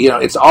now,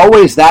 it's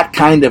always that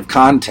kind of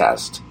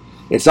contest.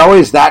 It's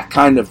always that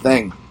kind of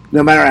thing.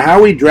 No matter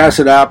how we dress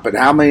it up and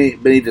how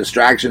many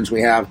distractions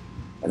we have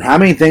and how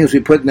many things we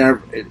put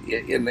in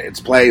its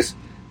place,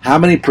 how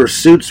many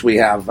pursuits we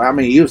have, how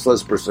many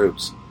useless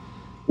pursuits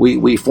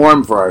we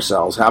form for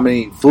ourselves, how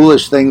many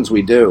foolish things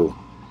we do.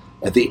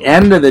 At the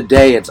end of the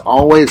day, it's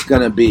always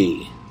going to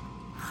be,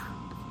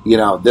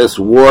 this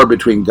war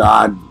between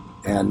God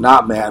and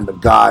not man,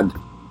 but God.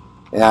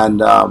 And,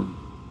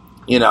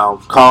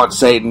 call it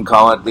Satan,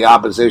 call it the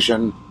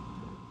opposition,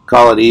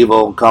 call it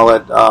evil, call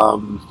it,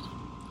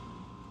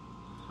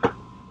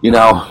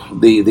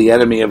 the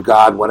enemy of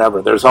God,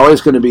 whatever. There's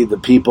always going to be the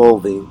people,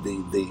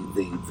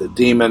 the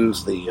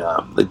demons,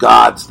 the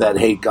gods that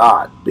hate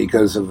God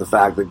because of the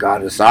fact that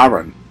God is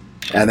sovereign.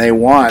 And they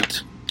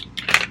want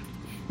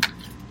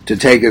to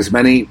take as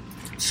many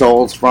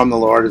souls from the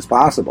Lord as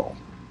possible.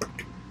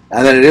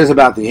 And that it is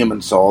about the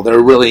human soul.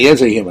 There really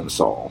is a human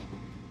soul.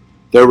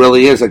 There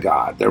really is a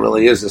God. There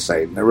really is a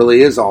Satan. There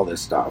really is all this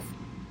stuff.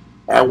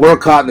 And we're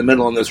caught in the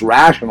middle of this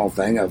rational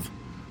thing of,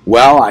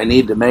 well, I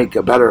need to make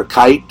a better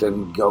kite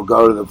and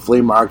go to the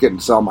flea market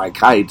and sell my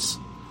kites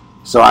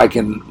so I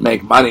can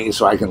make money,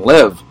 so I can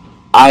live.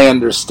 I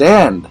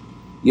understand,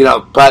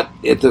 but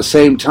at the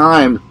same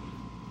time,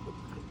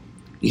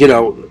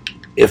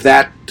 if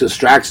that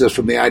distracts us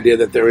from the idea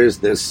that there is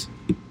this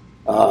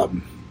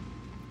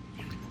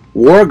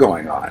war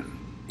going on,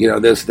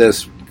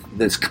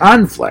 this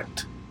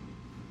conflict.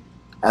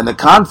 And the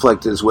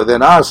conflict is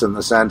within us in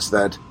the sense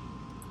that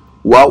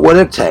what would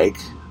it take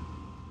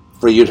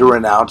for you to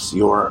renounce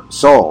your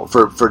soul?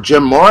 For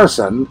Jim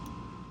Morrison,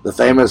 the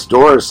famous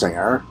Doors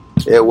singer,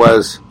 it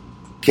was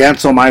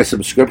cancel my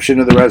subscription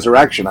to the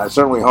resurrection. I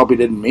certainly hope he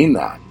didn't mean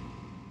that.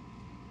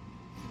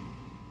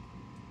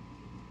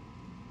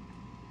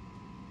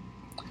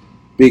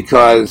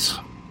 Because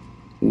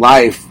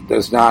life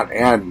does not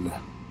end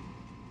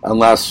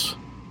unless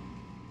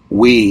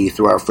we,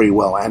 through our free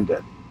will, end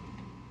it.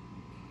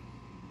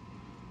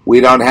 We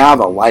don't have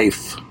a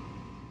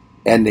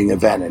life-ending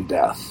event in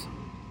death.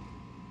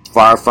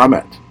 Far from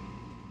it.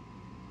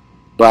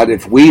 But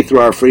if we, through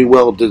our free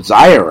will,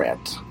 desire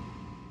it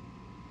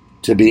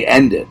to be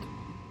ended,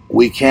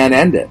 we can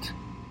end it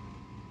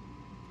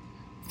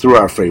through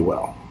our free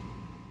will.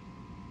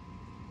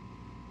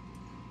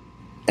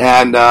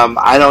 And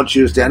I don't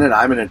choose to end it.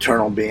 I'm an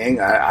eternal being.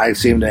 I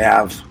seem to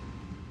have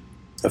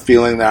a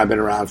feeling that I've been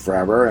around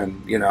forever,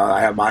 and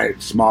I have my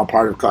small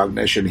part of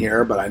cognition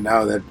here, but I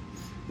know that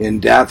in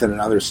death and in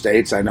other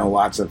states, I know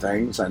lots of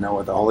things. I know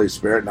what the Holy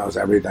Spirit knows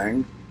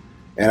everything.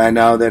 And I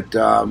know that,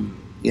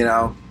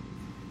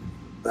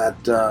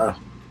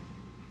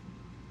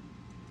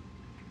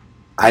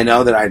 I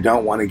know that I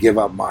don't want to give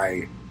up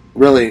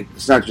really,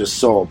 it's not just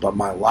soul, but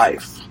my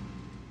life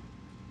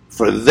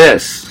for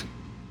this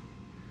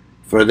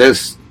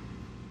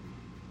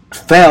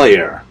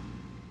failure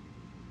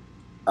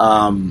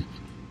of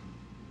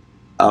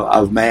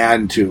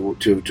man to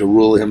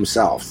rule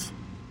himself.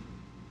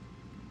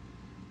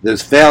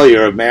 This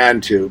failure of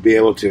man to be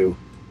able to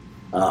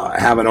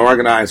have an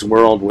organized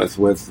world with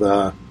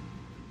a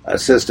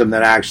system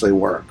that actually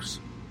works.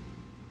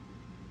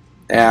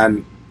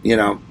 And,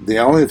 the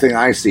only thing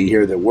I see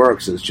here that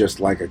works is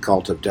just like a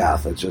cult of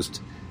death. It's just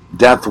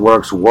death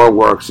works, war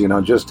works,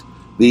 just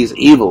these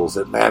evils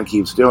that man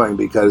keeps doing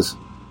because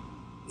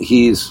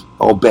he's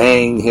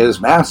obeying his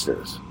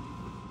masters.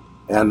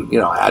 And,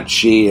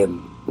 Adshi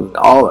and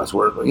all of us,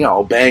 we're,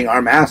 obeying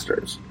our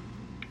masters.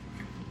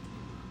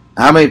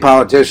 How many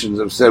politicians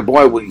have said,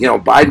 boy,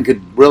 Biden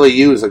could really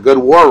use a good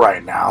war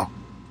right now.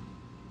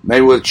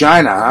 Maybe with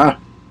China, huh?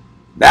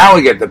 Now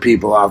we get the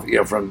people off,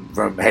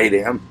 from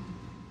hating him.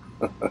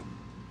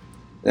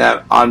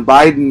 Yeah, on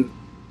Biden,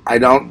 I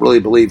don't really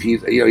believe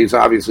he's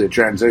obviously a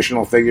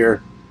transitional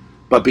figure.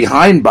 But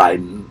behind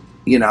Biden,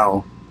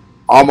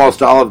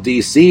 almost all of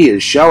D.C.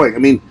 is showing. I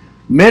mean,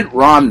 Mitt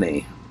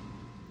Romney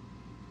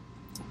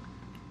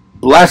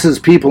blesses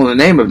people in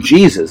the name of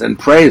Jesus and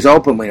prays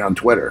openly on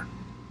Twitter.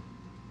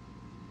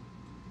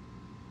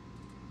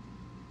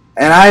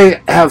 And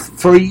I have,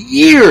 for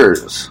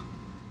years,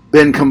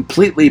 been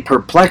completely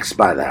perplexed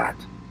by that.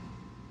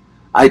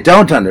 I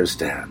don't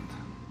understand.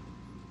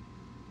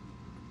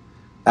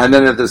 And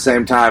then at the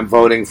same time,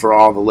 voting for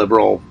all the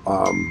liberal,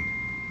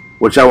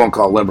 which I won't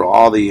call liberal,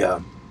 all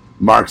the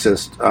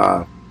Marxist,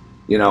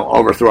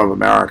 overthrow of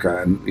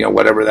America and,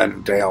 whatever that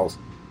entails.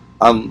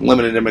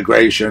 unlimited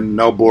immigration,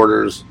 no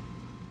borders,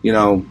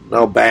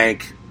 no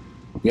bank,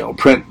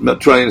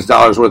 print trillions of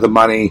dollars worth of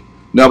money.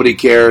 Nobody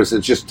cares.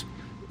 It's just,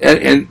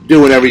 and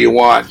do whatever you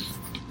want.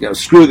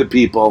 Screw the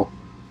people.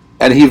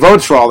 And he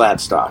votes for all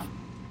that stuff.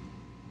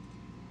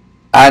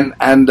 And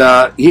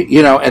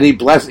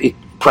he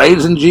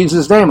prays in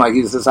Jesus' name like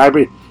he's this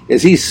hybrid.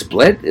 Is he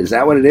split? Is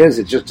that what it is?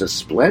 It's just a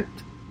split?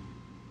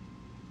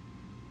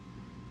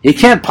 He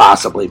can't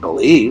possibly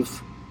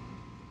believe.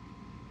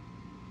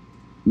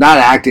 Not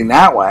acting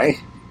that way.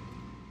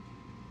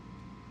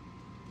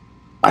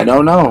 I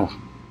don't know.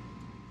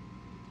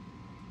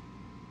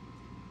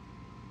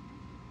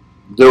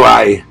 Do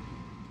I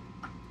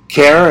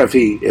care if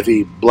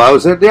he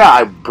blows it? Yeah,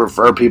 I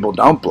prefer people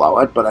don't blow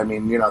it, but I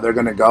mean, they're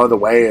going to go the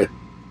way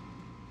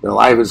their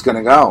life is going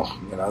to go.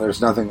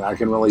 There's nothing I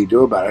can really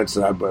do about it,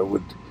 so I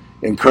would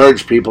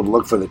encourage people to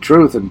look for the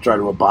truth and try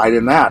to abide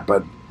in that,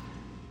 but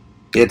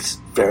it's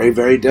very,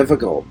 very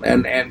difficult.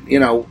 And at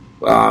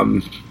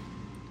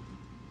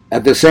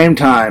the same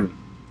time,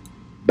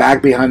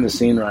 back behind the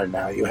scene right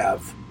now, you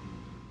have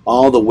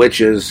all the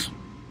witches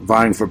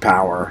vying for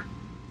power.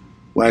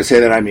 When I say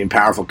that, I mean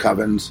powerful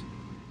covens,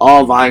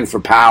 all vying for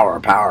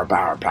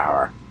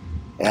power.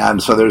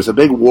 And so there's a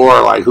big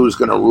war, like who's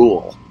going to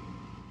rule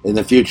in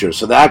the future.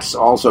 So that's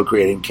also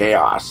creating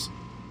chaos.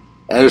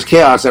 And there's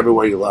chaos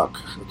everywhere you look.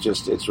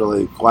 It's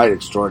really quite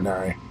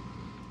extraordinary.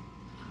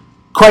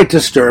 Quite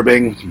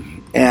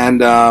disturbing. And,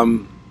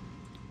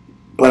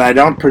 but I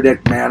don't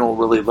predict man will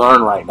really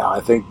learn right now.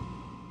 I think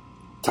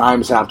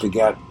times have to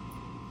get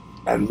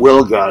and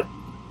will get.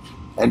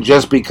 And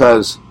just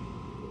because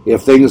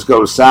if things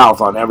go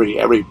south on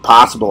every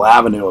possible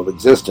avenue of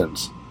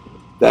existence,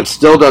 that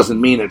still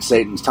doesn't mean it's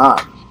Satan's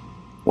time.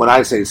 When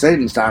I say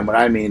Satan's time, what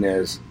I mean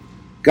is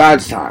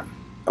God's time.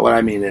 What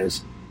I mean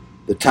is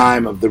the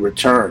time of the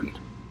return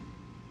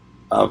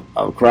of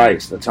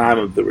Christ, the time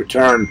of the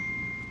return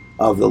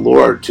of the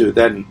Lord to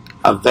then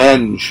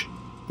avenge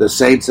the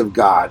saints of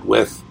God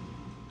with,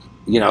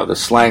 the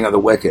slaying of the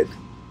wicked.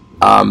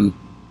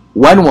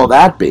 When will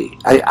that be?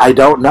 I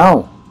don't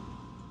know.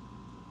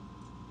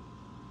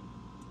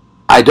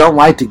 I don't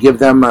like to give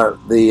them I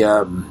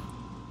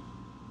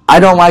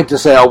don't like to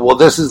say, oh, well,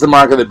 this is the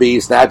mark of the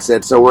beast, that's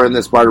it, so we're in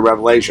this part of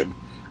Revelation.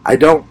 I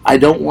don't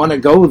want to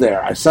go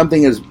there.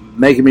 Something is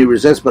making me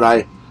resist,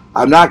 but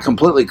I'm not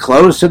completely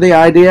closed to the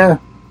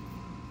idea.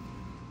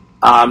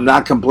 I'm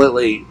not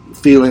completely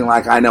feeling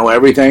like I know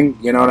everything,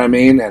 you know what I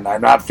mean? And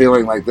I'm not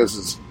feeling like this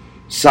is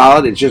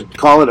solid. It's just,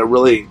 call it a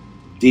really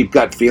deep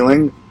gut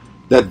feeling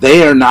that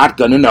they are not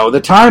going to know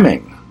the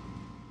timing.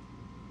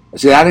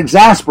 See, that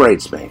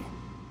exasperates me.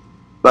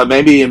 But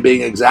maybe in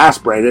being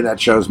exasperated, that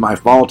shows my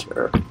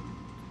falter.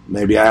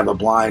 Maybe I have a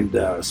blind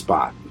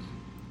spot.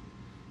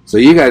 So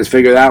you guys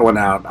figure that one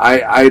out.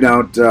 I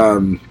don't.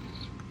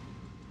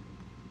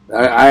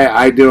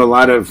 I do a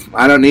lot of.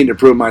 I don't need to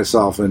prove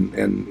myself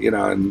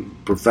in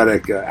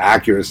prophetic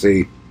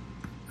accuracy.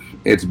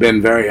 It's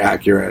been very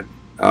accurate,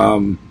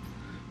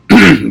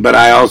 but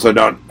I also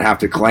don't have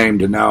to claim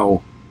to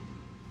know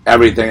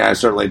everything. I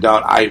certainly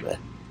don't.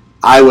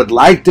 I would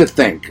like to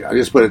think. I'll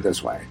just put it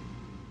this way: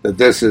 that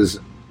this is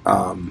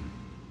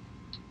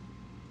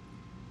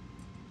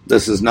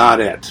not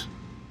it,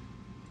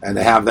 and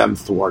to have them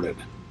thwarted.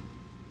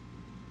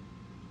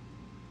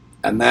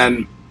 And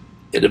then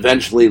it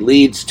eventually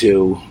leads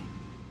to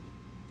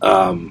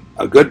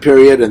a good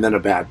period and then a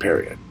bad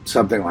period.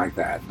 Something like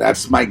that.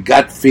 That's my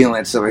gut feeling.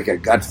 It's like a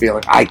gut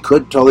feeling. I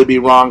could totally be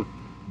wrong.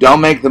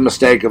 Don't make the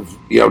mistake of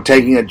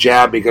taking a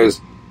jab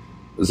because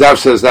Zeph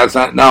says that's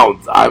not. No,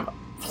 I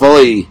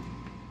fully.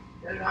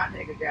 Do not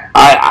take a jab.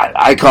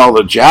 I call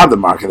the jab the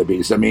mark of the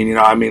beast. I mean,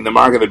 the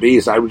mark of the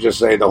beast. I would just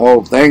say the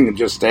whole thing and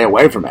just stay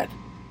away from it.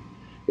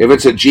 If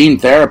it's a gene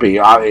therapy,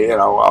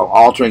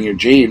 altering your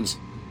genes,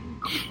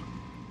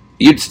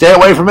 you'd stay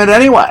away from it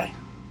anyway.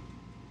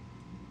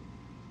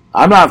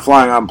 I'm not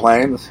flying on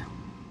planes.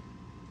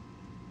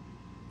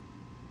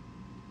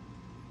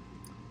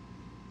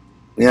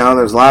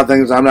 There's a lot of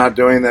things I'm not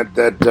doing that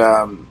that'd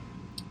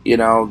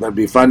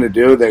be fun to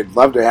do. They'd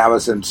love to have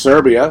us in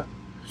Serbia.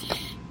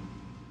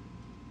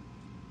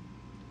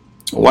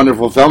 A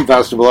wonderful film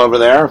festival over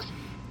there.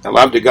 I'd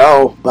love to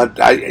go, but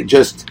I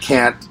just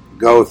can't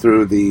go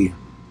through the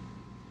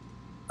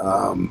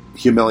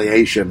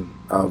humiliation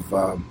of...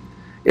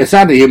 it's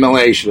not the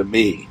humiliation of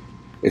me.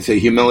 It's a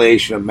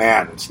humiliation of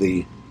man. It's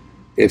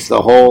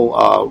the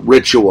whole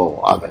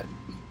ritual of it.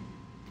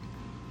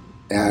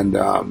 And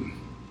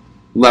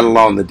let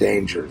alone the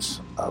dangers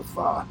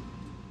of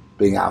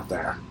being out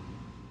there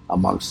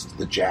amongst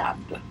the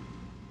jabbed.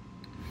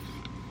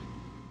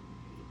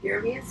 Your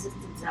immune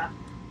system's up.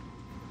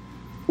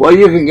 Well,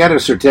 you can get a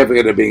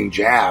certificate of being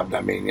jabbed.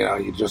 I mean,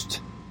 you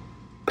just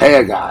pay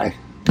a guy.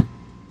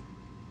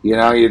 You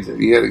get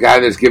the guy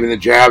that's giving the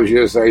jabs.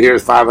 You just say,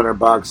 "Here's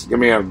 $500.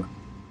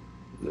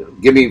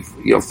 Give me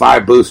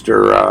 5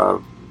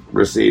 booster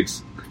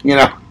receipts."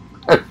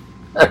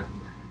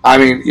 I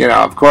mean,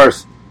 of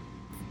course,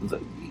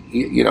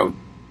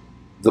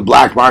 the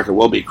black market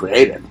will be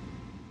created.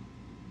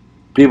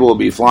 people will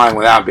be flying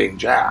without being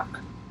jabbed.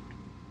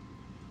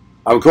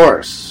 Of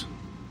course.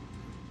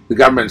 The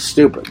government's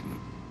stupid.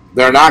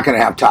 They're not going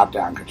to have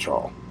top-down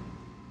control.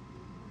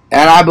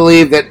 And I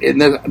believe that,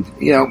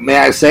 may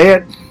I say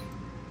it?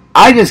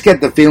 I just get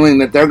the feeling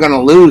that they're going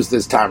to lose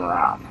this time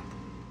around.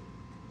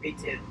 Me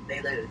too.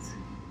 They lose.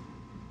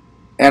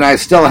 And I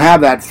still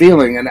have that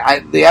feeling. And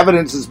the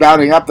evidence is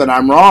mounting up that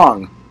I'm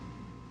wrong.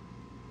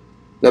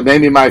 That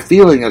maybe my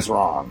feeling is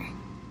wrong.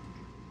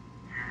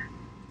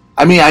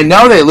 I mean, I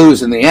know they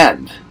lose in the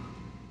end.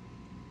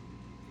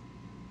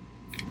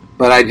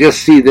 But I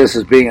just see this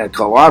as being a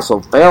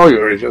colossal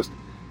failure. It's just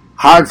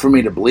hard for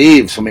me to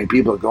believe so many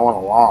people are going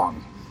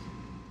along.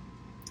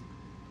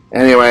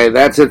 Anyway,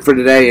 that's it for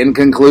today.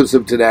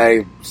 Inconclusive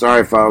today.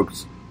 Sorry,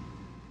 folks.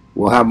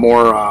 We'll have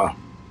more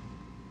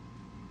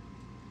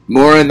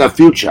in the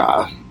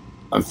future.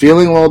 I'm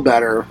feeling a little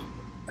better.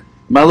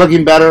 Am I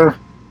looking better?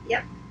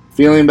 Yep.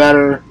 Feeling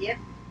better? Yep.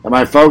 Am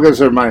I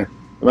focused or am I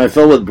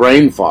filled with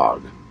brain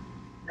fog?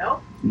 No.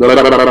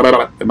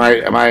 Am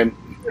I? You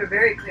were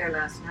very clear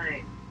last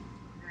night.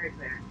 Very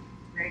clear.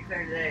 Very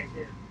clear today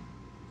too.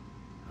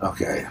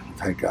 Okay,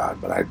 thank God.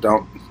 But I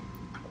don't.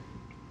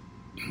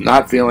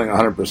 Not feeling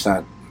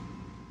 100%.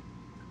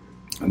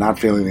 I'm not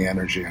feeling the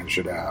energy I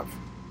should have.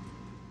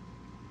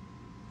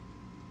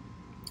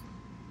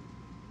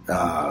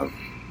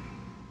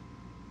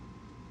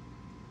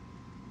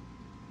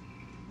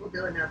 We'll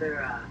do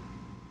another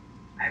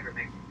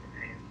ivermectin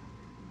today.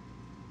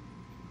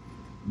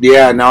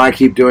 Yeah, no, I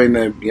keep doing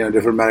the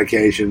different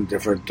medication,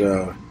 different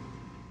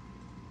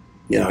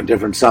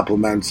different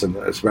supplements, and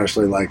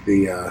especially like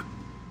the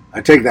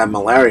I take that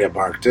malaria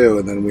bark too,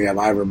 and then we have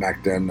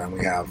ivermectin, and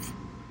we have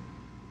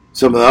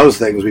some of those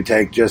things we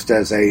take just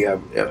as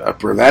a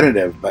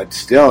preventative. But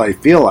still, I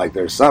feel like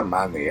there's something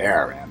on the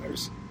air, man.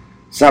 There's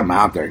something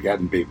out there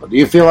getting people. Do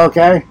you feel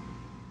okay?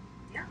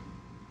 Yeah.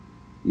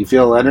 You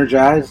feel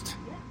energized?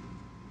 Yeah.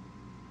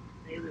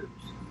 They lose.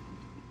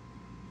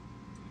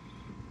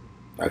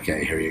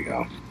 Okay, here you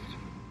go.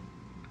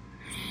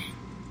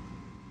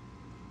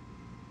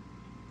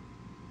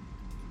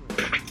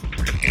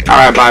 All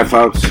right, bye,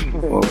 folks.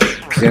 We'll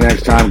see you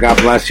next time. God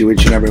bless you,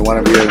 each and every one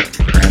of you.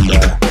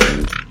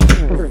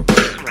 And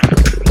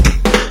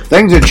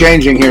things are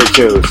changing here,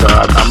 too, so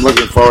I'm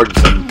looking forward to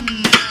some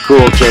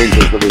cool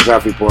changes with the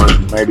Zeph Report.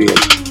 Maybe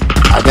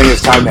I think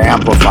it's time to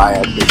amplify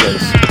it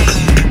because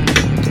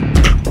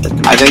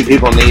I think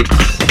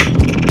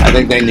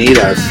they need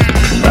us,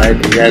 right?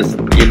 You guys,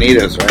 you need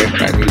us, right?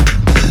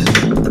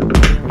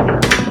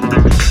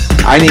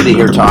 I need to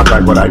hear talk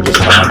like what I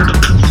just talked.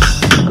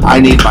 I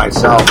need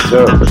myself,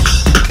 too.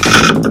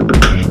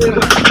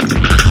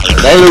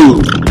 They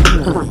lose.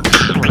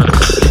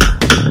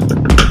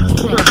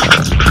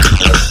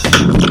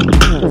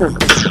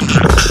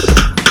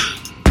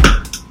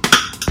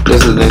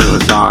 This is the name of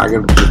the song. I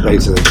can just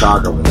basically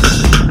talk over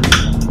this.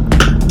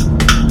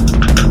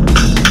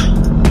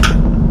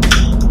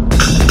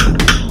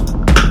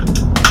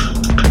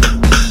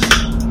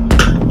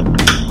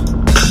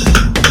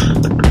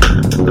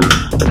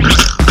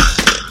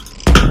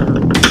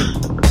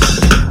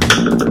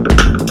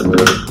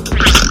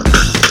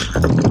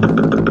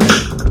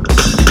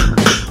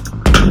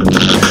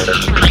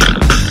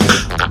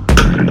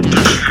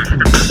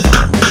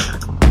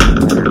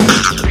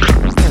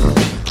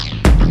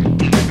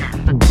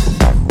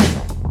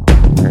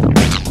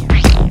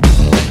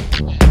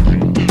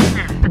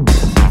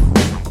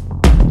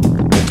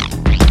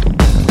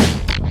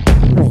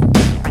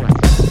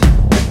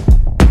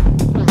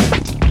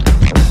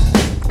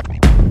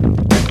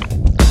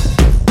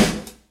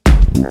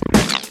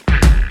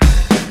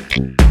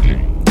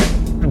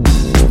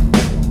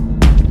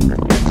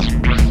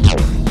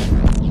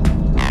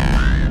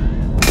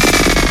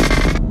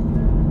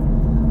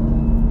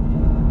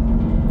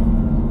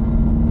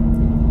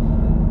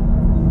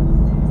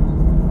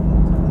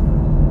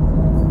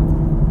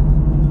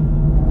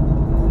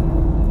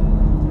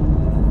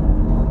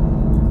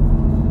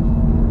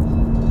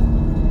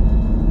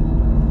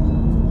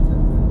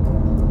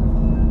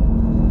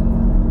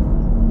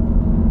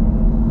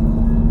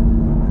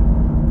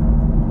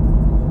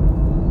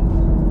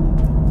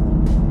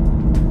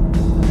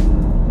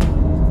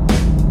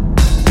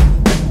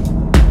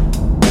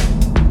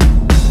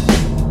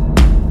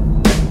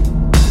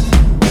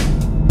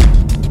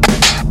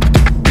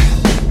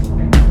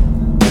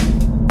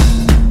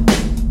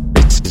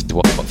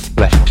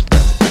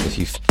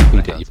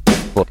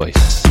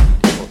 Voice.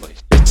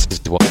 This is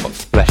what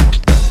flesh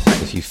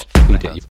does if you